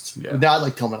roasts. Yeah. I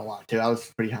like Tillman a lot too. I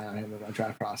was pretty high on him in my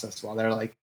draft process as well. They're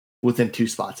like within 2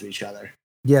 spots of each other.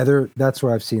 Yeah, that's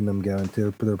where I've seen them go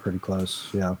into. They're pretty close.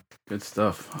 Yeah. Good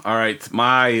stuff. All right.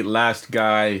 My last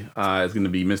guy is going to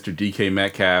be Mr. DK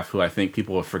Metcalf, who I think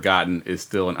people have forgotten is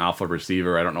still an alpha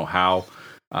receiver. I don't know how.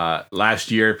 Last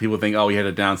year, people think, he had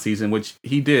a down season, which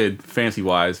he did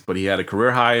fancy-wise, but he had a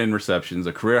career high in receptions,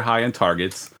 a career high in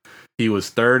targets. He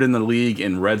was 3rd in the league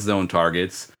in red zone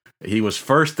targets. He was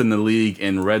 1st in the league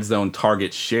in red zone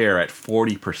target share at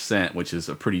 40%, which is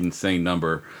a pretty insane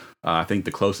number. I think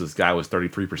the closest guy was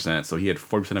 33%, so he had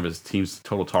 40% of his team's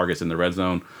total targets in the red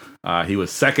zone. He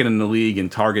was 2nd in the league in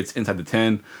targets inside the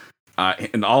 10,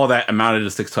 and all of that amounted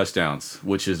to 6 touchdowns,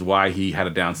 which is why he had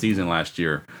a down season last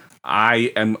year.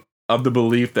 I am of the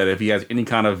belief that if he has any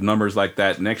kind of numbers like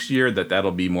that next year,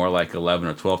 that'll be more like 11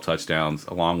 or 12 touchdowns,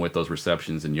 along with those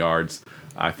receptions and yards.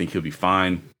 I think he'll be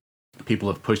fine.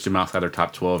 People have pushed him outside their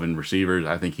top 12 in receivers.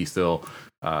 I think he's still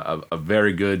a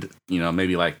very good,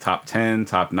 maybe like top 10,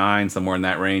 top 9, somewhere in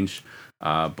that range.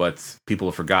 But people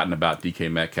have forgotten about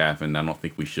DK Metcalf, and I don't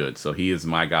think we should. So he is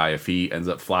my guy if he ends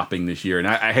up flopping this year. And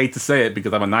I hate to say it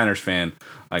because I'm a Niners fan.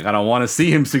 Like, I don't want to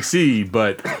see him succeed.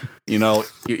 But,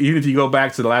 even if you go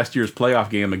back to the last year's playoff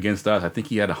game against us, I think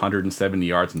he had 170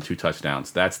 yards and 2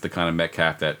 touchdowns. That's the kind of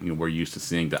Metcalf that we're used to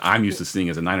seeing, that I'm used to seeing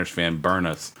as a Niners fan burn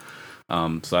us.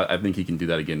 So I think he can do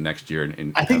that again next year.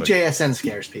 And I think JSN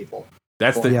scares people.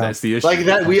 That's the issue. Like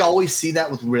that, we always see that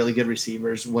with really good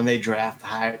receivers when they draft a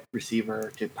high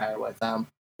receiver to pair with them.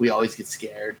 We always get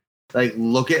scared. Like,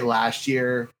 look at last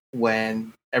year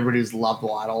when everybody was loved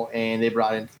Waddle and they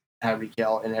brought in Tyreek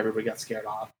Hill and everybody got scared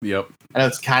off. Yep. I know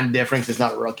it's kind of different because it's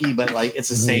not a rookie, but like it's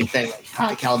the same thing. Like,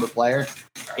 high caliber player,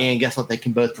 and guess what? They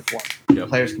can both perform. Yep.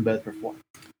 Players can both perform.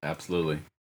 Absolutely.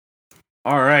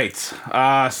 All right.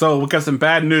 So we got some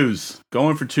bad news.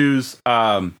 Going for twos.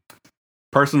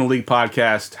 Personal League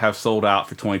podcasts have sold out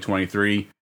for 2023.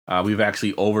 We've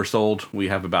actually oversold. We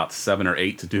have about 7 or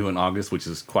 8 to do in August, which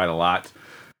is quite a lot.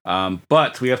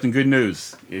 But we have some good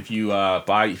news. If you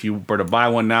were to buy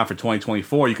one now for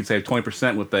 2024, you can save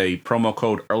 20% with a promo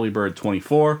code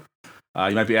EarlyBird24.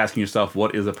 You might be asking yourself,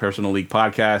 what is a Personal League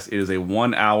podcast? It is a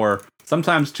 1 hour,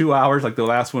 sometimes 2 hours, like the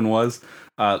last one was,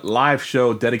 live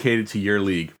show dedicated to your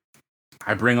league.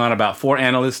 I bring on about 4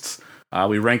 analysts.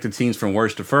 We rank the teams from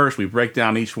worst to first. We break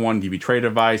down each one, give you trade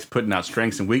advice, putting out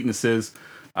strengths and weaknesses.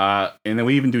 And then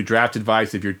we even do draft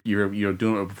advice if you're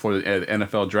doing it before the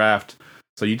NFL draft.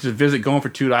 So you just visit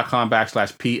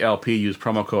goingfor2.com/PLP, use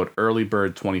promo code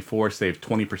earlybird24, save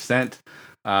 20%.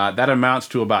 That amounts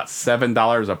to about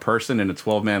 $7 a person in a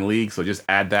 12-man league. So just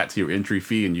add that to your entry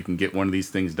fee and you can get one of these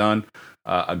things done.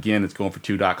 Again, it's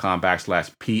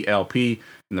goingfor2.com/PLP,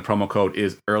 and the promo code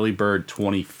is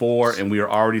earlybird24. And we are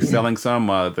already selling some.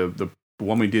 The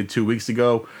one we did 2 weeks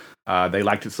ago, they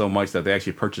liked it so much that they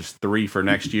actually purchased 3 for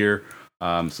next year.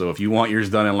 So if you want yours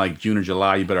done in like June or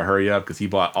July, you better hurry up because he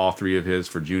bought all 3 of his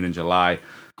for June and July.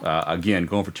 Again,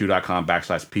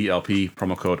 goingfor2.com/PLP,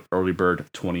 promo code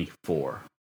earlybird24.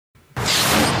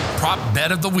 Prop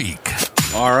bet of the week.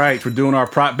 All right, we're doing our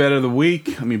prop bet of the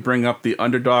week. Let me bring up the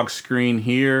Underdog screen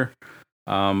here.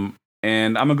 And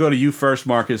I'm gonna go to you first,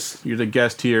 Marcus. You're the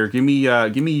guest here. Give me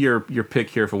your pick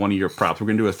here for one of your props. We're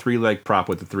gonna do a 3-leg prop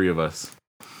with the 3 of us.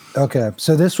 Okay,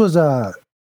 so this was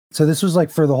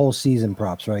like for the whole season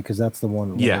props, right? Because that's the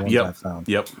one. Yeah. Yep. I found.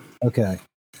 Yep. Okay.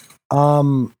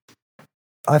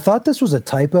 I thought this was a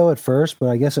typo at first, but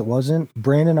I guess it wasn't.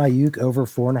 Brandon Ayuk over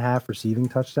 4.5 receiving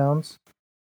touchdowns.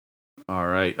 All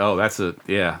right. Oh, that's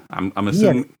I'm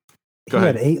assuming. He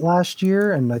had 8 last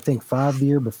year, and I think 5 the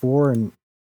year before, and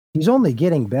he's only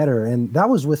getting better. And that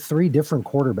was with 3 different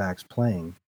quarterbacks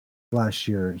playing last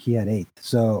year. He had 8,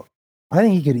 so I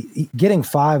think getting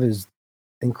 5 is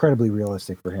incredibly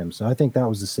realistic for him. So I think that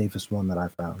was the safest one that I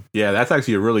found. Yeah, that's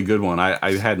actually a really good one.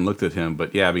 I hadn't looked at him,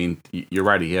 but yeah, I mean, you're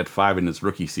right. He had 5 in his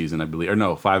rookie season, I believe, or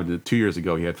no, 5 2 years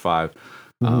ago. He had 5,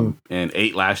 and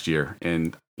 8 last year.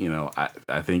 And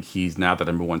I think he's now the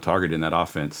number 1 target in that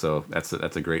offense. So that's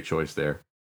a great choice there.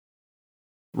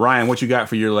 Ryan, what you got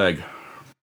for your leg?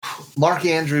 Mark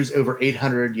Andrews over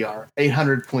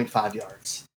 800.5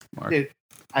 yards. Dude,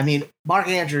 I mean, Mark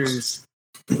Andrews,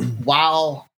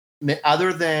 while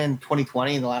other than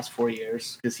 2020 in the last 4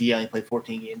 years, because he only played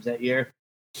 14 games that year,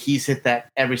 he's hit that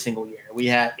every single year. We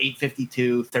had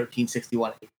 852,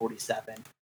 1361, 847.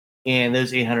 And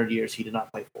those 800 years, he did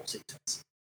not play full seasons.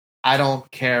 I don't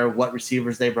care what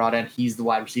receivers they brought in. He's the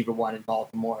wide receiver 1 in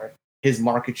Baltimore. His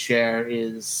market share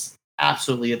is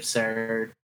absolutely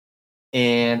absurd.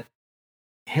 And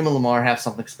him and Lamar have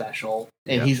something special.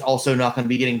 And he's also not going to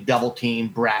be getting double team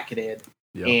bracketed.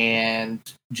 Yep. And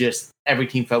just every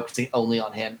team focusing only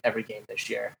on him every game this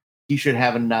year. He should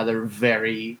have another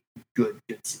very good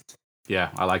season. Yeah,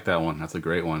 I like that one. That's a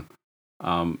great one.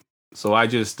 So I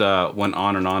just went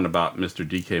on and on about Mr.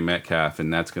 DK Metcalf,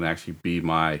 and that's going to actually be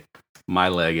my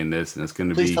leg in this, and it's going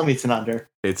to be. Please tell me it's an under.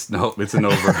 It's an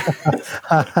over.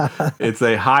 It's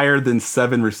a higher than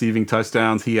 7 receiving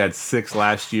touchdowns. He had 6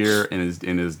 last year in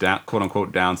his down, quote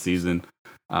unquote down season.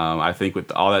 I think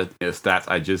with all that stats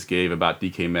I just gave about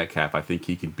DK Metcalf, I think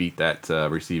he could beat that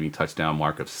receiving touchdown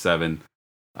mark of 7.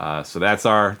 So that's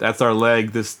our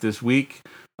leg this week.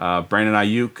 Brandon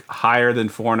Ayuk higher than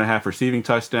 4.5 receiving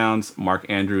touchdowns. Mark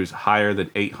Andrews higher than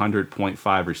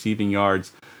 800.5 receiving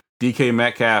yards. DK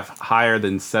Metcalf higher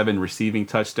than 7 receiving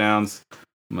touchdowns.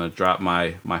 I'm gonna drop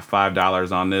my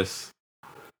 $5 on this,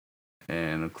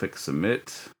 and I'll click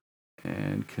submit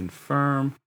and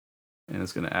confirm. And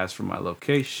it's going to ask for my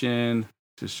location.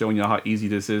 Just showing you how easy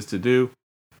this is to do.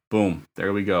 Boom.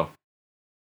 There we go.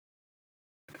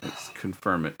 Let's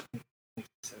confirm it.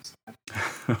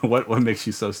 What makes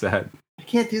you so sad? I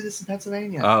can't do this in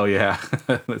Pennsylvania. Oh, yeah.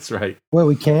 That's right. Wait,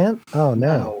 we can't? Oh,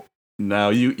 no. No,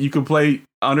 you can play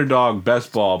Underdog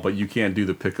Best Ball, but you can't do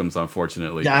the pick'ems,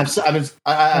 unfortunately. Yeah, I'm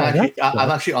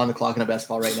actually on the clock in a Best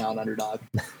Ball right now on Underdog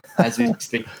as we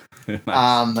speak.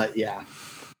 Nice. But yeah.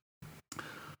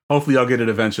 Hopefully I'll get it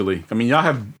eventually. I mean, y'all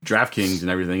have DraftKings and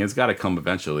everything. It's got to come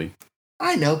eventually.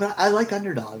 I know, but I like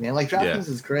Underdog, man. Like, DraftKings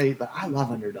is great, but I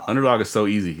love Underdog. Underdog is so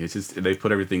easy. It's just, they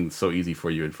put everything so easy for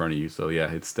you in front of you. So,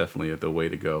 yeah, it's definitely the way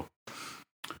to go.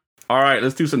 All right,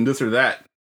 let's do some this or that.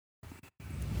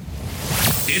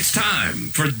 It's time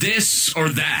for this or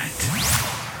that.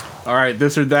 All right,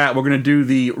 this or that. We're going to do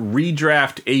the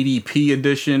redraft ADP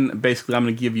edition. Basically, I'm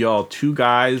going to give you all 2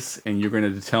 guys, and you're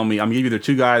going to tell me, I'm going to give you the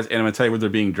 2 guys, and I'm going to tell you where they're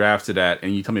being drafted at,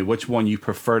 and you tell me which one you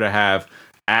prefer to have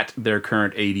at their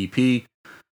current ADP.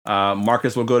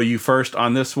 Marcus, we'll go to you first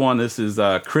on this one. This is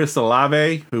Chris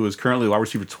Olave, who is currently wide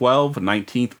receiver 12,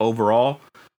 19th overall,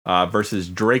 versus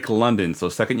Drake London. So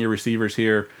second-year receivers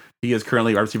here. He is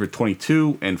currently wide receiver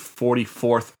 22 and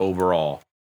 44th overall.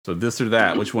 So this or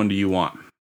that, which one do you want?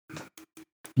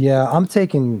 Yeah, I'm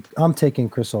taking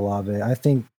Chris Olave. I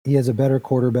think he has a better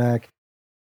quarterback,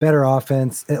 better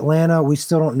offense. Atlanta, we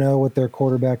still don't know what their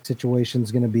quarterback situation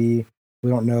is going to be. We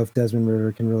don't know if Desmond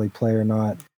Ridder can really play or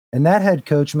not. And that head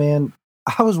coach, man,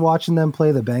 I was watching them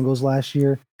play the Bengals last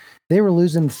year. They were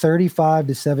losing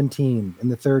 35-17 in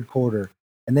the third quarter,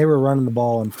 and they were running the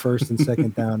ball on first and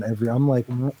second down every. I'm like,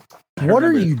 what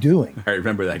are you doing? I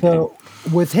remember that So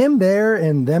game. with him there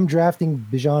and them drafting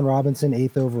Bijan Robinson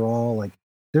 8th overall, like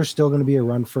they're still going to be a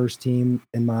run first team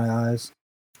in my eyes.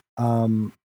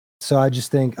 So I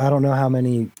just think I don't know how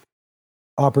many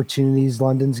opportunities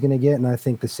London's going to get, and I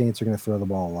think the Saints are going to throw the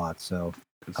ball a lot. So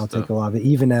I'll take a lot of it,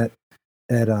 even at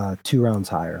 2 rounds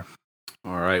higher.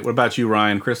 All right. What about you,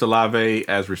 Ryan? Chris Olave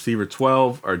as receiver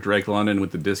 12 or Drake London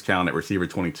with the discount at receiver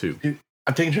 22? Dude,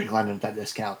 I'm taking Drake London with that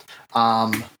discount.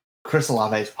 Chris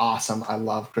Olave is awesome. I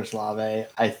love Chris Olave.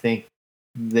 I think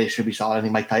they should be solid. I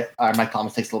think Mike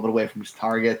Thomas takes a little bit away from his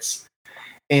targets.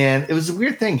 And it was a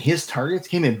weird thing. His targets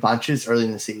came in bunches early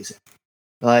in the season.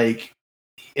 Like,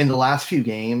 in the last few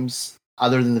games,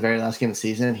 other than the very last game of the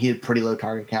season, he had pretty low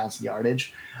target counts and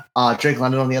yardage. Drake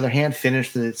London, on the other hand,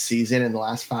 finished the season in the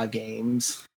last 5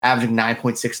 games, averaging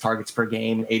 9.6 targets per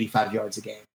game and 85 yards a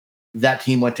game. That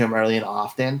team went to him early and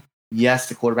often. Yes,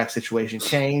 the quarterback situation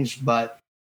changed, but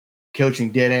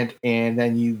coaching didn't. And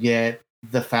then you get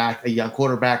the fact a young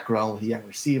quarterback growing with a young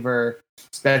receiver,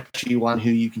 especially one who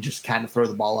you can just kind of throw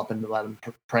the ball up and let him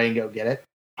pray and go get it.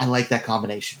 I like that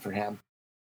combination for him.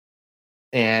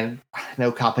 And I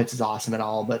know Kyle Pitts is awesome and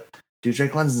all, but dude,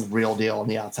 Drake London's the real deal on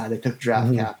the outside. They took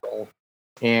draft capital.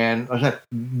 And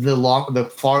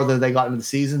the farther they got into the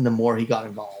season, the more he got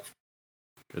involved.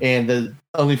 Good. And the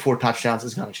only 4 touchdowns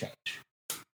is going to change.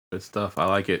 Good stuff. I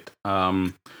like it.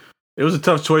 It was a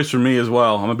tough choice for me as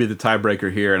well. I'm going to be the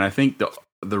tiebreaker here. And I think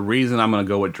the reason I'm going to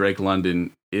go with Drake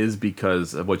London is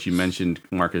because of what you mentioned,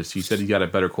 Marcus. You said he got a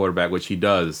better quarterback, which he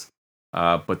does.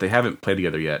 But they haven't played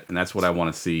together yet. And that's what I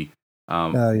want to see.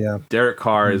 Derek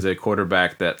Carr is a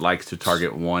quarterback that likes to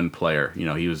target one player. You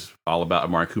know, he was all about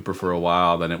Amari Cooper for a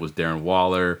while. Then it was Darren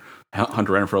Waller,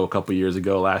 Hunter Renfrow a couple years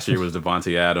ago. Last year was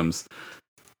Devontae Adams.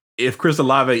 If Chris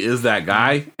Olave is that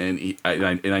guy, and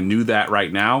I knew that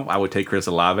right now, I would take Chris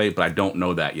Olave, but I don't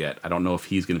know that yet. I don't know if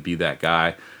he's going to be that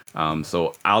guy.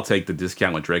 So I'll take the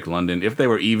discount with Drake London. If they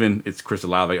were even, it's Chris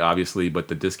Olave, obviously, but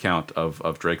the discount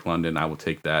of Drake London, I will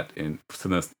take that in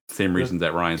some of the same reasons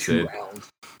that Ryan said. Rounds.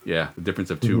 Yeah, the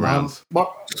difference of 2 rounds.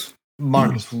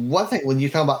 Marcus, one thing, when you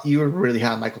talk about you were really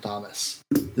high on Michael Thomas,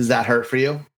 does that hurt for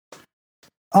you?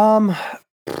 Like,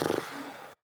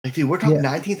 dude, we're talking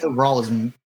 19th overall is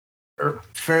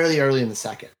fairly early in the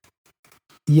second.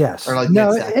 Yes. Or like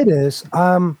no, it is.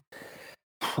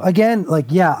 Again, like,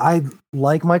 yeah, I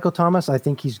like Michael Thomas. I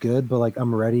think he's good, but like,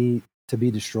 I'm ready to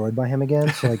be destroyed by him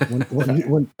again. So like,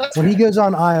 when he goes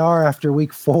on IR after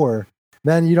week 4,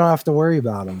 then you don't have to worry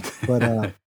about him.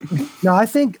 But no, I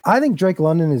think Drake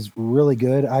London is really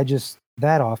good.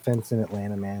 That offense in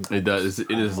Atlanta, man. It does. It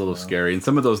is a little scary. And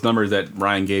some of those numbers that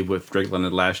Ryan gave with Drake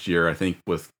London last year, I think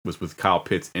was with Kyle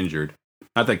Pitts injured.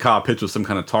 Not that Kyle Pitts was some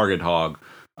kind of target hog,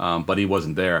 but he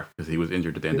wasn't there because he was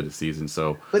injured at the end of the season.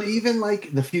 So, but even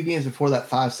like the few games before that,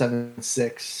 5, 7,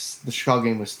 6, the Chicago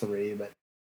game was 3, but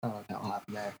I don't know what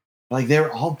happened there. Like they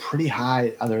were all pretty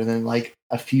high, other than like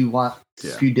a few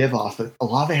div off. But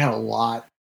Olave had a lot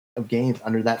of games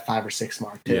under that 5 or 6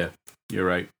 mark too. Yeah, you're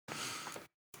right.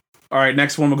 All right,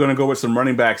 next one we're going to go with some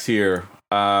running backs here.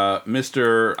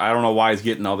 Mr. I don't know why he's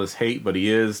getting all this hate, but he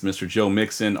is Mr. Joe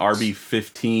Mixon,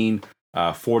 RB15,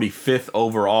 45th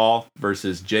overall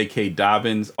versus J.K.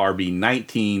 Dobbins,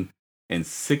 RB19 and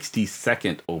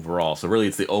 62nd overall. So really,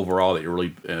 it's the overall that you're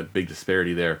really big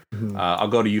disparity there. Mm-hmm. I'll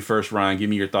go to you first, Ryan. Give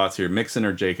me your thoughts here: Mixon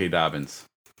or J.K. Dobbins?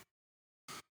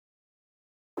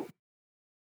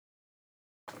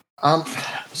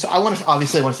 So I want to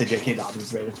say J.K. Dobbins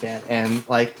is a Ravens fan, and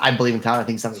like I believe in talent. I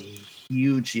think he's having a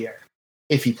huge year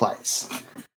if he plays.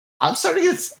 I'm starting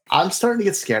to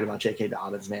get scared about J.K.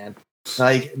 Dobbins, man.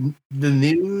 Like the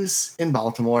news in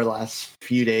Baltimore the last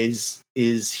few days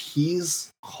is he's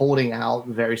holding out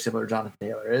very similar to Jonathan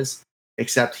Taylor is,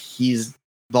 except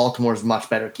Baltimore's much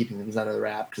better at keeping things under the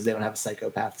wrap because they don't have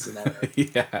psychopaths in there.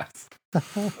 Yes.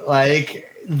 like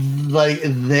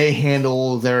they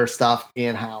handle their stuff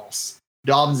in-house.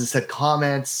 Dobbins has said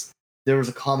comments. There was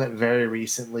a comment very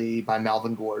recently by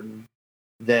Melvin Gordon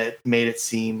that made it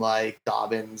seem like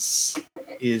Dobbins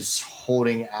is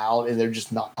holding out and they're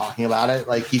just not talking about it.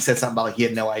 Like he said something about like he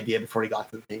had no idea before he got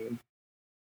to the team.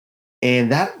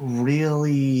 And that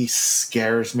really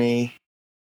scares me.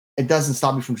 It doesn't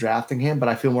stop me from drafting him, but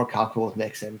I feel more comfortable with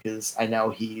Mixon because I know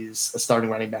he's a starting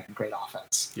running back in great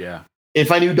offense. Yeah.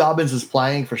 If I knew Dobbins was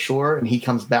playing for sure and he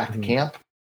comes back to camp,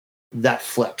 that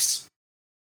flips.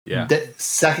 Yeah. The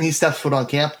second he steps foot on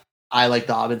camp, I like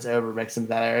Dobbins over Mixon in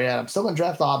that area. I'm still gonna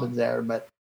draft Dobbins there, but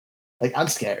like I'm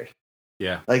scared.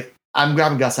 Yeah. Like I'm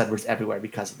grabbing Gus Edwards everywhere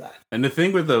because of that. And the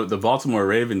thing with the Baltimore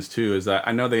Ravens too is that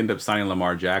I know they end up signing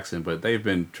Lamar Jackson, but they've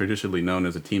been traditionally known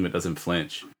as a team that doesn't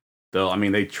flinch. Though I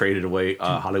mean they traded away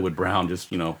Hollywood Brown.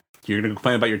 Just you're gonna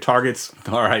complain about your targets.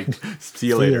 All right, see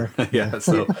you later. Yeah.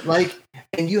 So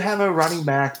and you have a running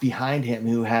back behind him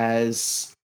who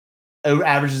has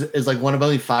averages is like one of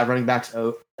only 5 running backs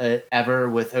ever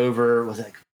with over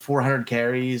 400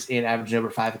 carries and averaging over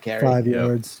 5 a carry. 5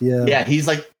 yards. Yeah. Yeah, he's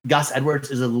like Gus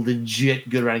Edwards is a legit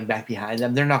good running back behind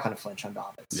them. They're not going to flinch on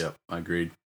Dobbins. Yep, I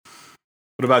agreed.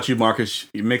 What about you, Marcus?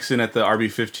 You Mixon at the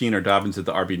RB15 or Dobbins at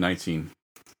the RB19?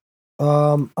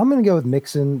 I'm going to go with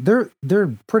Mixon.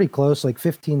 They're pretty close, like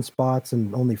 15 spots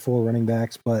and only 4 running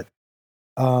backs. But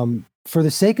for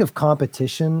the sake of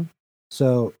competition,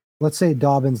 so let's say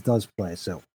Dobbins does play.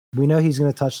 So we know he's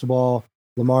going to touch the ball.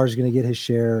 Lamar's going to get his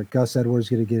share. Gus Edwards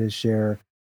going to get his share.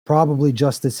 Probably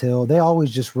Justice Hill. They always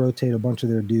just rotate a bunch of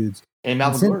their dudes. And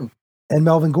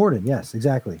Melvin Gordon. Yes,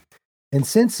 exactly. And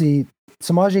Cincy,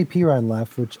 Samaje Perine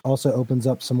left, which also opens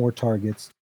up some more targets.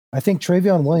 I think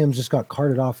Travion Williams just got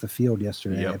carted off the field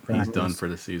yesterday. Yep, he's done for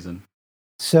the season.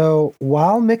 So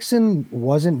while Mixon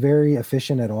wasn't very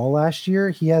efficient at all last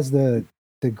year, he has the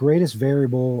greatest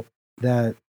variable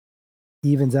that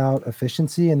evens out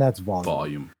efficiency, and that's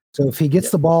volume. So if he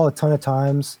gets the ball a ton of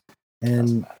times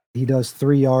and he does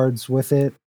 3 yards with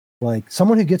it, like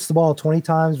someone who gets the ball 20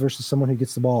 times versus someone who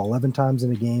gets the ball 11 times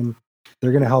in a game,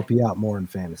 they're going to help you out more in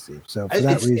fantasy. So for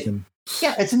that reason.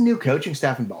 It's a new coaching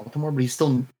staff in Baltimore, but he's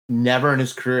still never in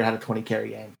his career had a 20 carry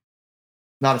game.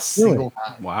 Not a single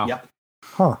time. Wow. Yep.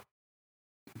 Huh.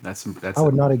 That's I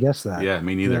would not have guessed that. Yeah,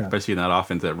 me neither. Yeah. Especially in that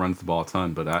offense that runs the ball a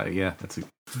ton. But that's a.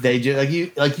 They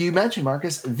do like you mentioned,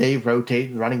 Marcus. They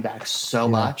rotate running backs so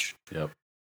much. Yep.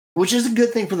 Which is a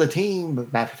good thing for the team,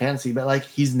 but bad for fantasy. But like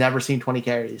he's never seen 20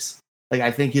 carries. Like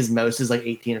I think his most is like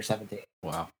 18 or 17.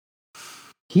 Wow.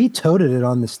 He toted it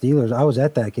on the Steelers. I was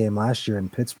at that game last year in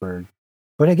Pittsburgh.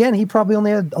 But again, he probably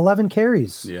only had 11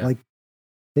 carries. Yeah. Like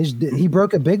he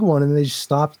broke a big one and they just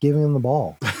stopped giving him the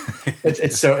ball.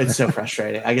 It's so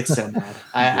frustrating. I get so mad.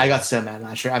 I got so mad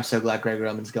last year. I'm so glad Greg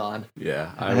Roman's gone.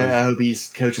 Yeah. I hope he's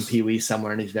coaching Pee Wee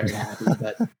somewhere and he's very happy.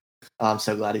 But I'm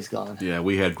so glad he's gone. Yeah,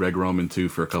 we had Greg Roman too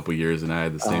for a couple years, and I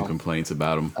had the same complaints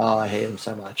about him. Oh, I hate him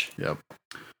so much. Yep.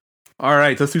 All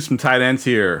right, let's do some tight ends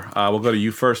here. We'll go to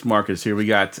you first, Marcus. Here we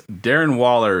got Darren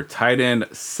Waller, tight end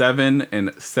 7 and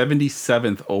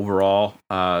 77th overall.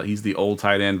 He's the old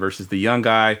tight end versus the young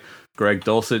guy, Greg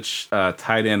Dulcich,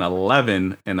 tight end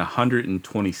 11 and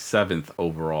 127th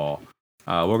overall.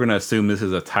 We're going to assume this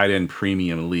is a tight end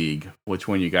premium league. Which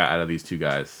one you got out of these two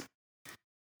guys?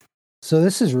 So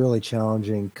this is really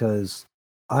challenging because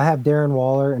I have Darren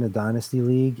Waller in a dynasty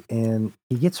league, and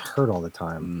he gets hurt all the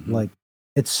time. Mm-hmm. Like,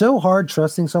 it's so hard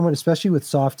trusting someone, especially with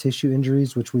soft tissue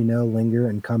injuries, which we know linger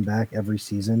and come back every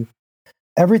season.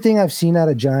 Everything I've seen out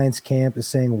of Giants camp is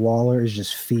saying Waller is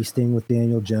just feasting with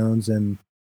Daniel Jones, and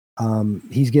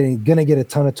he's going to get a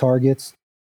ton of targets.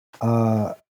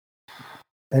 And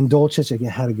Dulcich,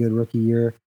 again, had a good rookie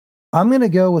year. I'm going to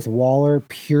go with Waller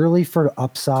purely for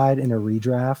upside in a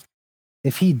redraft.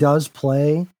 If he does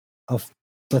play,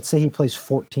 let's say he plays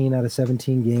 14 out of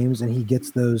 17 games and he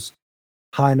gets those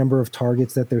high number of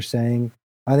targets that they're saying,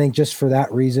 I think just for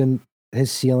that reason,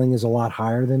 his ceiling is a lot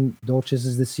higher than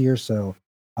Dulcich's this year, so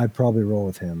I'd probably roll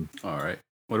with him. All right.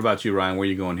 What about you, Ryan? Where are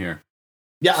you going here?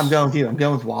 Yeah, I'm going with you. I'm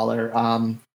going with Waller.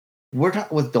 We're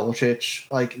talking with Dulcich,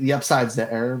 like the upside's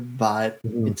there, but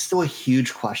it's still a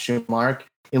huge question mark.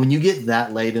 And when you get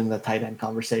that late in the tight end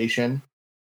conversation,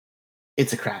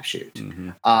 it's a crapshoot.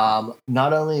 Mm-hmm.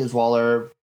 Not only is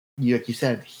Waller, like you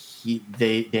said,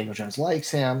 Daniel Jones likes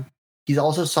him. He's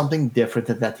also something different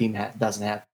that team doesn't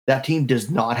have. That team does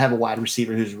not have a wide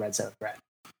receiver who's a red zone threat.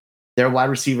 Their wide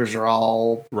receivers are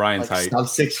all Ryan's height, sub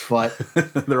 6 foot.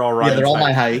 They're all Ryan's they're all height.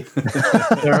 my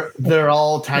height. they're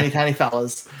all tiny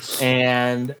fellas,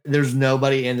 and there's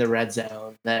nobody in the red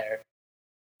zone there.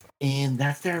 And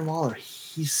that's Darren Waller.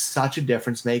 He's such a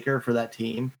difference maker for that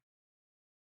team.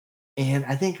 And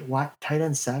I think tight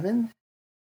end 7.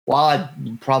 While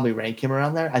I'd probably rank him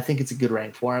around there, I think it's a good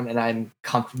rank for him, and I'm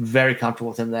very comfortable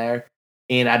with him there.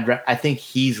 And I think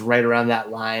he's right around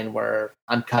that line where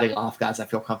I'm cutting off guys I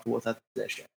feel comfortable with at the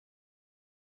position.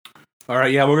 All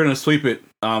right, yeah, we're going to sweep it.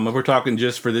 If we're talking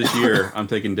just for this year, I'm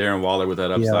taking Darren Waller with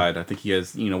that upside. Yeah. I think he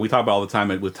has, we talk about all the time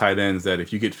with tight ends that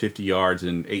if you get 50 yards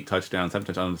and 8 touchdowns, 7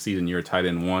 touchdowns in the season, you're a tight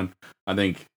end 1. I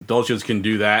think Dulcich can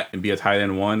do that and be a tight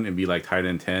end 1 and be like tight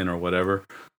end 10 or whatever.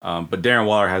 But Darren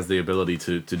Waller has the ability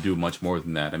to do much more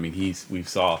than that. I mean, we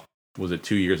saw was it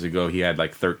 2 years ago? He had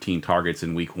like 13 targets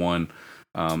in week 1.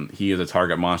 He is a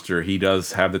target monster. He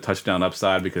does have the touchdown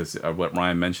upside because of what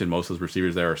Ryan mentioned. Most of those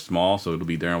receivers there are small, so it'll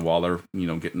be Darren Waller,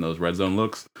 getting those red zone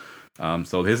looks.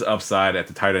 So his upside at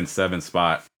the tight end 7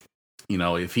 spot,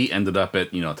 if he ended up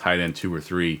at tight end 2 or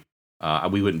 3,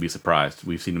 we wouldn't be surprised.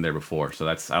 We've seen him there before, so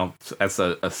that's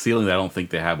a ceiling that I don't think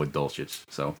they have with Dulcich.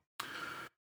 So.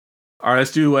 All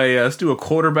right, let's do a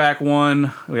quarterback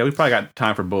one. Yeah, we probably got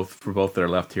time for both that are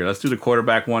left here. Let's do the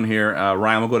quarterback one here.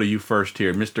 Ryan, we'll go to you first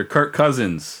here. Mr. Kirk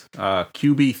Cousins,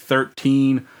 QB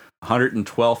 13,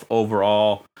 112th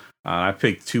overall. I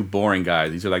picked 2 boring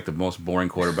guys. These are like the most boring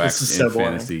quarterbacks in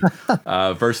fantasy.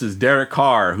 Versus Derek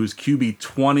Carr, who's QB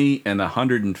 20 and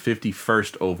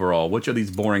 151st overall. Which of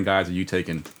these boring guys are you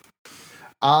taking?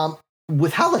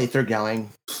 With how late they're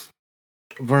going,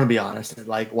 we're going to be honest, at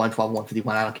like 112,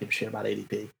 151, I don't give a shit about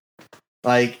ADP.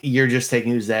 Like, you're just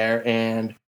taking who's there,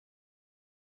 and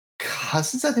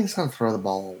Cousins, I think, is going to throw the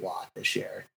ball a lot this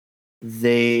year.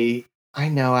 I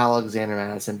know Alexander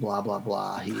Madison, blah, blah,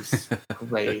 blah. He's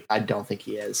great. I don't think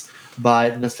he is.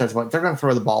 But this says what they're going to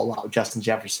throw the ball a lot with Justin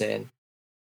Jefferson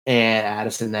and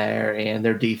Addison there, and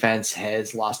their defense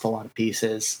has lost a lot of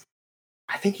pieces.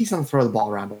 I think he's going to throw the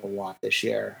ball around a lot this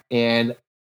year. And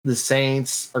the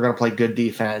Saints are going to play good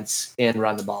defense and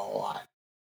run the ball a lot.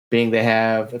 Being they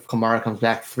have, if Kamara comes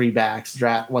back, 3 backs.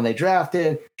 When they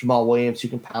drafted Jamal Williams, you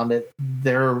can pound it.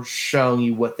 They're showing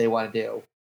you what they want to do.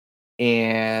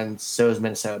 And so is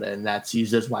Minnesota, and that's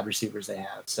use those wide receivers they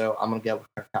have. So I'm going to go with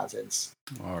Kirk Cousins.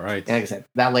 All right. And like I said,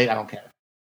 that late, I don't care.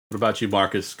 What about you,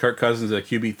 Marcus? Kirk Cousins at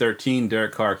QB 13,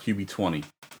 Derek Carr QB 20.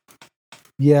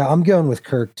 Yeah, I'm going with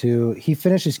Kirk too. He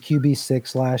finished his QB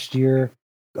 6 last year.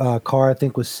 Carr, I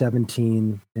think, was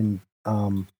 17, and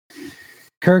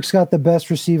Kirk's got the best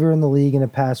receiver in the league in a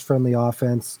pass-friendly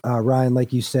offense. Ryan,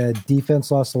 like you said,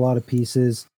 defense lost a lot of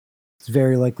pieces. It's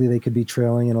very likely they could be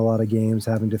trailing in a lot of games,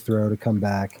 having to throw to come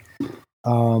back.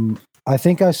 I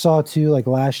think I saw too, like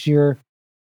last year,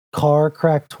 Carr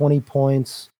cracked 20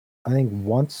 points, I think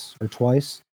once or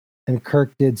twice, and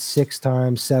Kirk did 6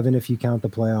 times, 7 if you count the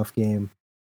playoff game.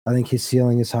 I think his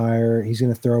ceiling is higher. He's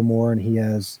going to throw more, and he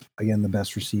has, again, the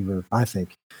best receiver, I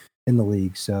think, in the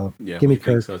league. So yeah, give me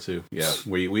Kirk. So too. Yeah,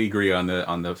 we agree on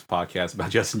this podcast about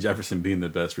Justin Jefferson being the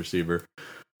best receiver.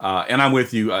 And I'm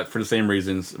with you for the same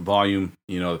reasons. Volume,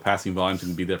 the passing volume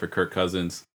can be there for Kirk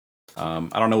Cousins. I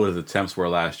don't know what his attempts were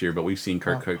last year, but we've seen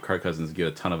Kirk Cousins get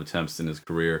a ton of attempts in his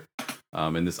career.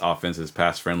 And this offense is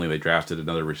pass friendly. They drafted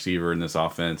another receiver in this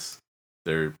offense.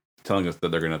 They're telling us that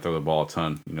they're going to throw the ball a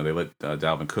ton. They let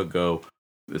Dalvin Cook go.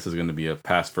 This is going to be a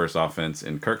pass-first offense.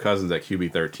 And Kirk Cousins at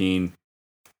QB 13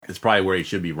 is probably where he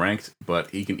should be ranked,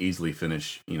 but he can easily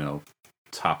finish,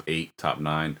 top 8, top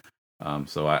 9.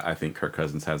 So I think Kirk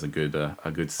Cousins has a good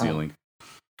ceiling.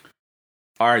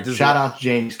 All right. Shout out to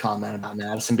Jamie's comment about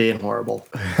Madison being horrible.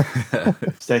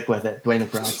 Stick with it. Dwayne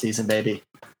McBride season, baby.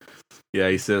 Yeah,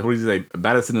 he said, what did he say?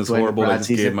 Madison is horrible. They just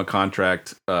gave him a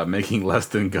contract making less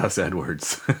than Gus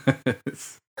Edwards.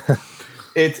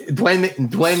 It's Dwayne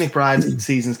McBride's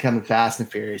season's coming fast and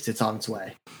furious. It's on its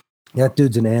way. That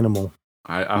dude's an animal.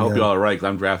 I hope y'all are right, because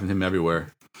I'm drafting him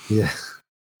everywhere. Yeah.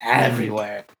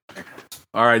 Everywhere.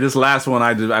 All right, this last one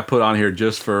I put on here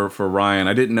just for Ryan.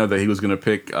 I didn't know that he was going to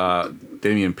pick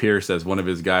Dameon Pierce as one of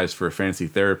his guys for fantasy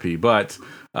therapy, but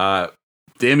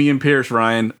Dameon Pierce,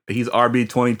 Ryan, he's RB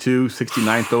 22,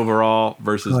 69th overall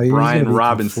versus Brian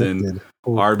Robinson,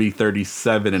 RB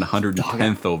 37 and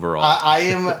 110th overall.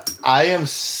 I am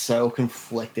so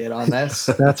conflicted on this.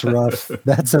 That's rough.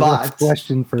 That's a rough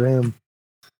question for him.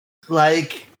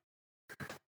 Like,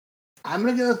 I'm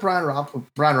gonna go with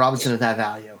Brian Robinson at that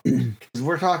value because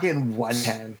we're talking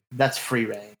 110. That's free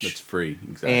range. That's free,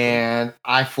 exactly. And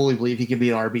I fully believe he could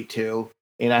be an RB2.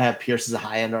 And I have Pierce as a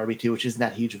high-end RB2, which isn't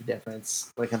that huge of a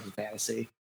difference when it comes to fantasy.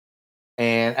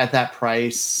 And at that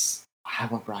price, I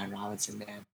want Brian Robinson,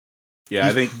 man. Yeah,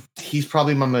 I think he's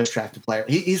probably my most drafted player.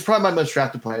 He's probably my most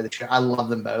drafted player this year. I love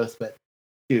them both, but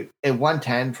dude, at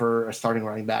 110 for a starting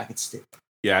running back, it's stupid.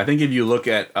 Yeah, I think if you look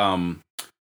at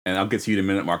and I'll get to you in a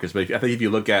minute, Marcus, but I think if you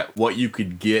look at what you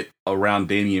could get around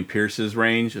Dameon Pierce's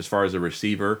range as far as a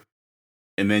receiver,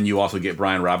 and then you also get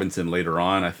Brian Robinson later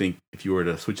on, I think if you were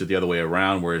to switch it the other way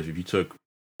around, whereas if you took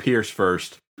Pierce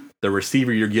first, the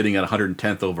receiver you're getting at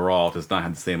 110th overall does not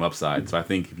have the same upside. So I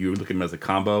think if you look at him as a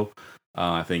combo,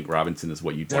 I think Robinson is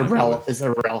what you want to go with. It's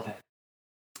irrelevant.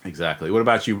 Exactly. What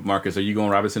about you, Marcus? Are you going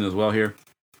Robinson as well here?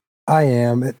 I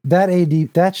am. That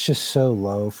AD, that's just so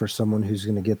low for someone who's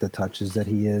going to get the touches that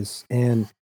he is. And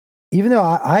even though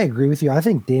I agree with you, I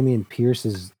think Dameon Pierce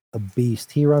is a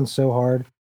beast. He runs so hard.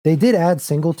 They did add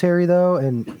Singletary though,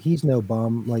 and he's no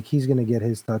bum. Like he's going to get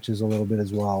his touches a little bit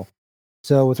as well.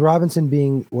 So with Robinson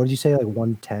being, what did you say, like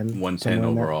 110? 110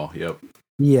 overall. Yep.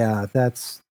 Yeah,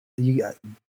 that's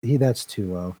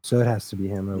too low. So it has to be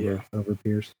him over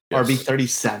Pierce. Yes. RB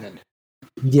 37.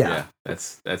 Yeah,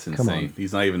 that's insane.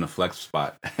 He's not even a flex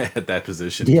spot at that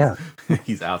position. Yeah,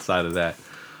 he's outside of that.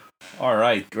 All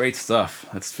right, great stuff.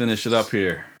 Let's finish it up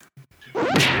here.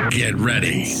 Get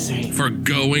ready for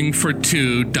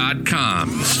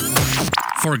goingfor2.com's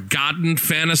Forgotten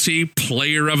Fantasy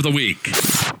Player of the Week.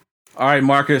 All right,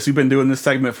 Marcus, we've been doing this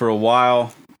segment for a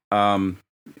while.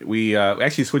 We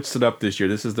actually switched it up this year.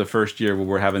 This is the first year where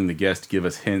we're having the guest give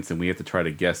us hints, and we have to try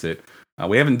to guess it.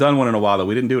 We haven't done one in a while, though.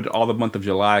 We didn't do it all the month of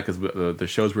July because the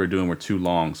shows we were doing were too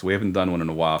long, so we haven't done one in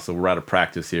a while. So we're out of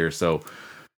practice here. So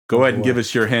go ahead and give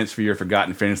us your hints for your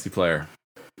Forgotten Fantasy Player.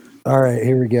 All right,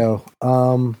 here we go.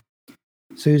 So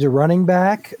he's a running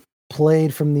back,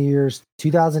 played from the years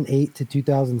 2008 to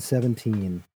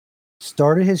 2017.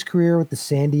 Started his career with the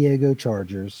San Diego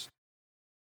Chargers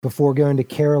before going to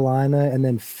Carolina and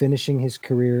then finishing his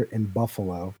career in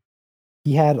Buffalo.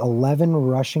 He had 11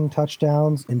 rushing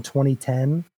touchdowns in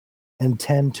 2010 and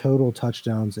 10 total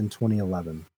touchdowns in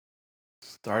 2011.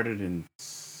 You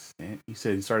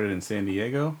said he started in San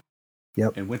Diego?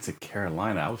 Yep. And went to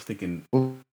Carolina. I was thinking...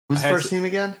 Who's the first team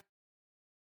again?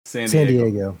 San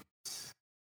Diego.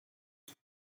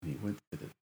 He went to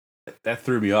that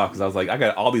threw me off because I was like, I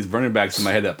got all these running backs in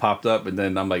my head that popped up, and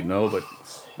then I'm like, no, but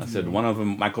I said one of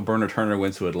them, Michael Turner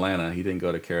went to Atlanta. He didn't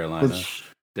go to Carolina.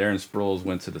 Darren Sproles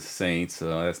went to the Saints,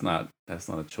 so that's not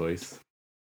a choice.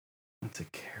 Went to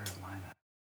Carolina.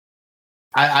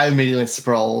 I immediately went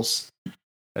Sproles.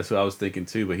 That's what I was thinking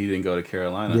too, but he didn't go to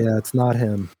Carolina. Yeah, it's not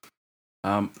him.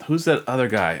 Who's that other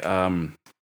guy?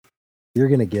 You're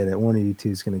gonna get it. 182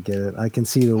 is gonna get it. I can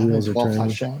see the wheels are turning.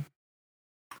 Touchdown.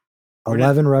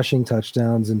 11 rushing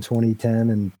touchdowns in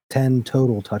 2010 and 10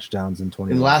 total touchdowns in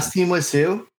 2011. And the last team was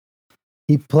who?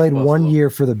 He played Buffalo. 1 year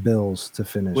for the Bills to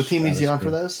finish. What team is he on for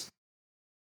those?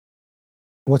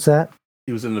 What's that?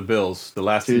 He was in the Bills. The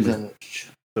last He was team in,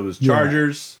 it was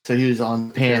Chargers. so he was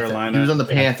on Panthers. Carolina. He was on the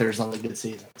Panthers on the good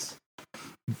seasons.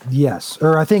 Yes,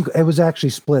 or I think it was actually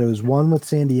split. It was one with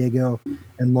San Diego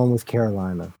and one with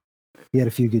Carolina. He had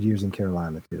a few good years in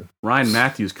Carolina too. Ryan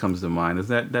Matthews comes to mind. Is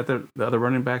that the other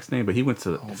running back's name? But he went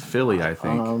to Philly, I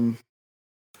think.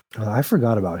 I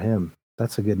forgot about him.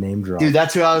 That's a good name drop. Dude,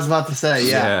 that's who I was about to say.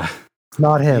 Yeah. It's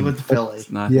not him. He went to Philly.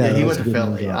 Yeah, he went to a good name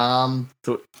Philly. drop.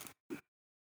 So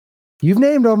You've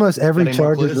named almost every Any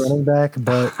more Chargers clues? running back,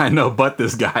 but I know, but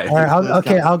this guy. all right,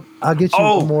 I'll get you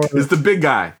one more. It's the big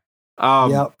guy.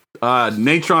 Yep.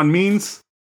 Natron Means?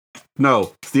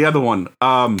 No, it's the other one.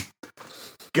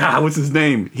 God, what's his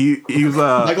name? He was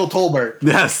Michael Tolbert.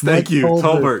 Yes, thank you.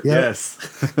 Tolbert. Yep. Yes.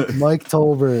 Mike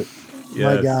Tolbert.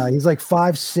 Yes. My guy. He's like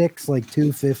 5'6", like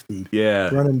 250.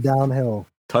 Yeah. Running downhill.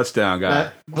 Touchdown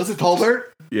guy. Was it Tolbert?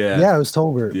 Yeah. Yeah, it was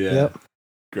Tolbert. Yeah. Yep.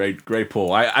 Great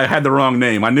pull. I had the wrong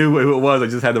name. I knew who it was. I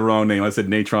just had the wrong name. I said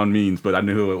Natron Means, but I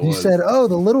knew who it was. You said, "Oh,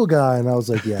 the little guy," and I was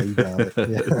like, "Yeah, you got it."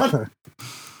 Yeah.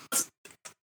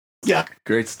 Yeah.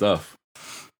 Great stuff.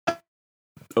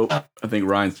 Oh, I think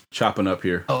Ryan's chopping up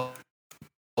here. Oh.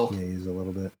 Yeah, he's a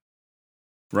little bit.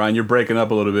 Ryan, you're breaking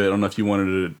up a little bit. I don't know if you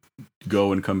wanted to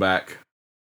go and come back.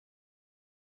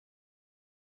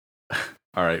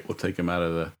 All right, we'll take him out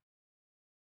of the.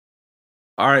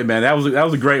 All right, man. That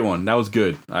was a great one. That was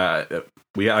good. Like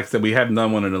I said, we hadn't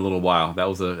done one in a little while. That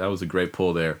was a great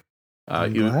pull there.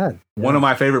 I'm glad. Yeah. One of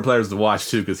my favorite players to watch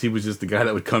too, because he was just the guy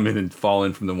that would come in and fall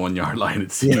in from the 1 yard line.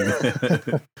 It seemed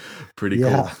pretty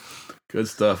cool. Good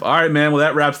stuff. All right, man. Well,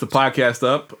 that wraps the podcast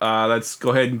up. Let's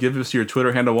go ahead and give us your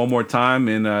Twitter handle one more time.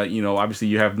 And obviously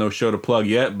you have no show to plug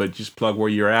yet, but just plug where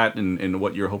you're at and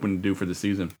what you're hoping to do for the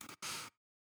season.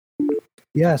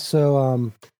 Yeah.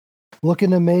 So,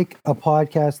 looking to make a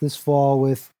podcast this fall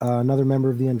with another member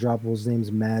of the Undroppables. His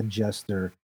name's Mad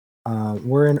Jester.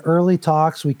 We're in early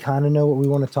talks. We kind of know what we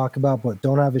want to talk about, but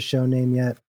don't have a show name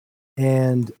yet.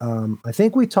 And I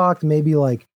think we talked maybe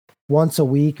like once a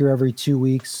week or every 2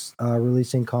 weeks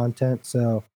releasing content.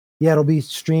 So yeah, it'll be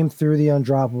streamed through the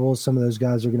Undroppables. Some of those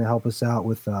guys are going to help us out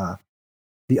with the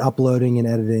uploading and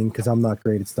editing because I'm not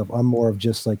great at stuff. I'm more of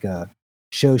just like a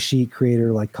show sheet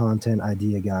creator, like content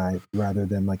idea guy rather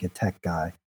than like a tech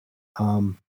guy.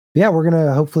 Yeah, we're going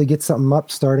to hopefully get something up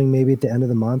starting maybe at the end of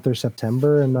the month or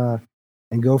September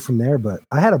and go from there. But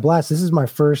I had a blast. This is my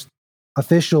first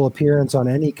official appearance on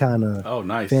any kind of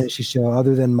fantasy show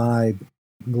other than my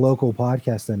local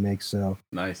podcast I make. So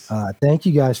nice. Thank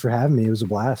you guys for having me. It was a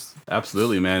blast.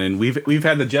 Absolutely, man. And we've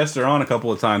had the Jester on a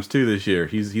couple of times too this year.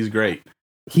 He's great.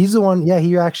 He's the one. Yeah,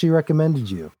 he actually recommended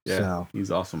you. Yeah, So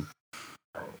he's awesome.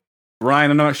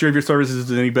 Ryan, I'm not sure if your service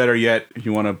is any better yet. If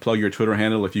you want to plug your Twitter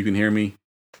handle, if you can hear me.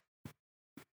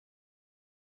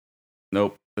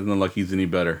 Nope, doesn't look like he's any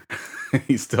better.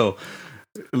 He's still.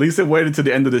 At least it waited to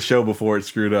the end of the show before it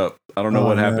screwed up. I don't know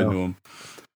what happened to him.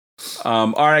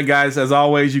 All right, guys. As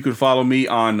always, you can follow me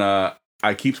on.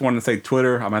 I keep wanting to say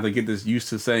Twitter. I'm gonna have to get this used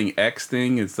to saying X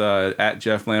thing. It's at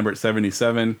Geoff Lambert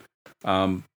 77.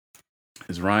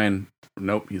 Is Ryan?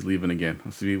 Nope, he's leaving again.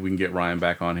 Let's see if we can get Ryan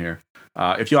back on here.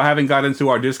 If y'all haven't got into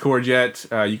our Discord yet,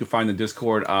 you can find the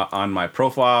Discord on my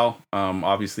profile.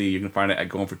 Obviously, you can find it at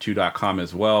goingfor2.com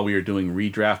as well. We are doing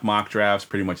redraft mock drafts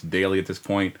pretty much daily at this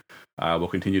point. We'll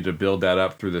continue to build that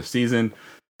up through the season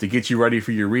to get you ready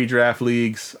for your redraft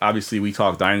leagues. Obviously, we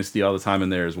talk Dynasty all the time in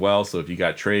there as well. So if you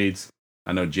got trades,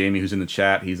 I know Jamie, who's in the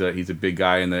chat, he's a big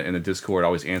guy in the Discord,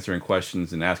 always answering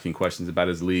questions and asking questions about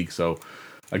his league. So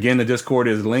again, the Discord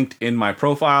is linked in my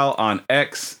profile on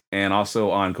X and also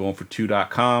on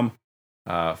goingfor2.com.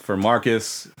 For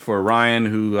Marcus, for Ryan,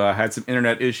 who had some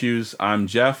internet issues, I'm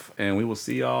Geoff, and we will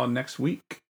see y'all next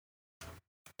week.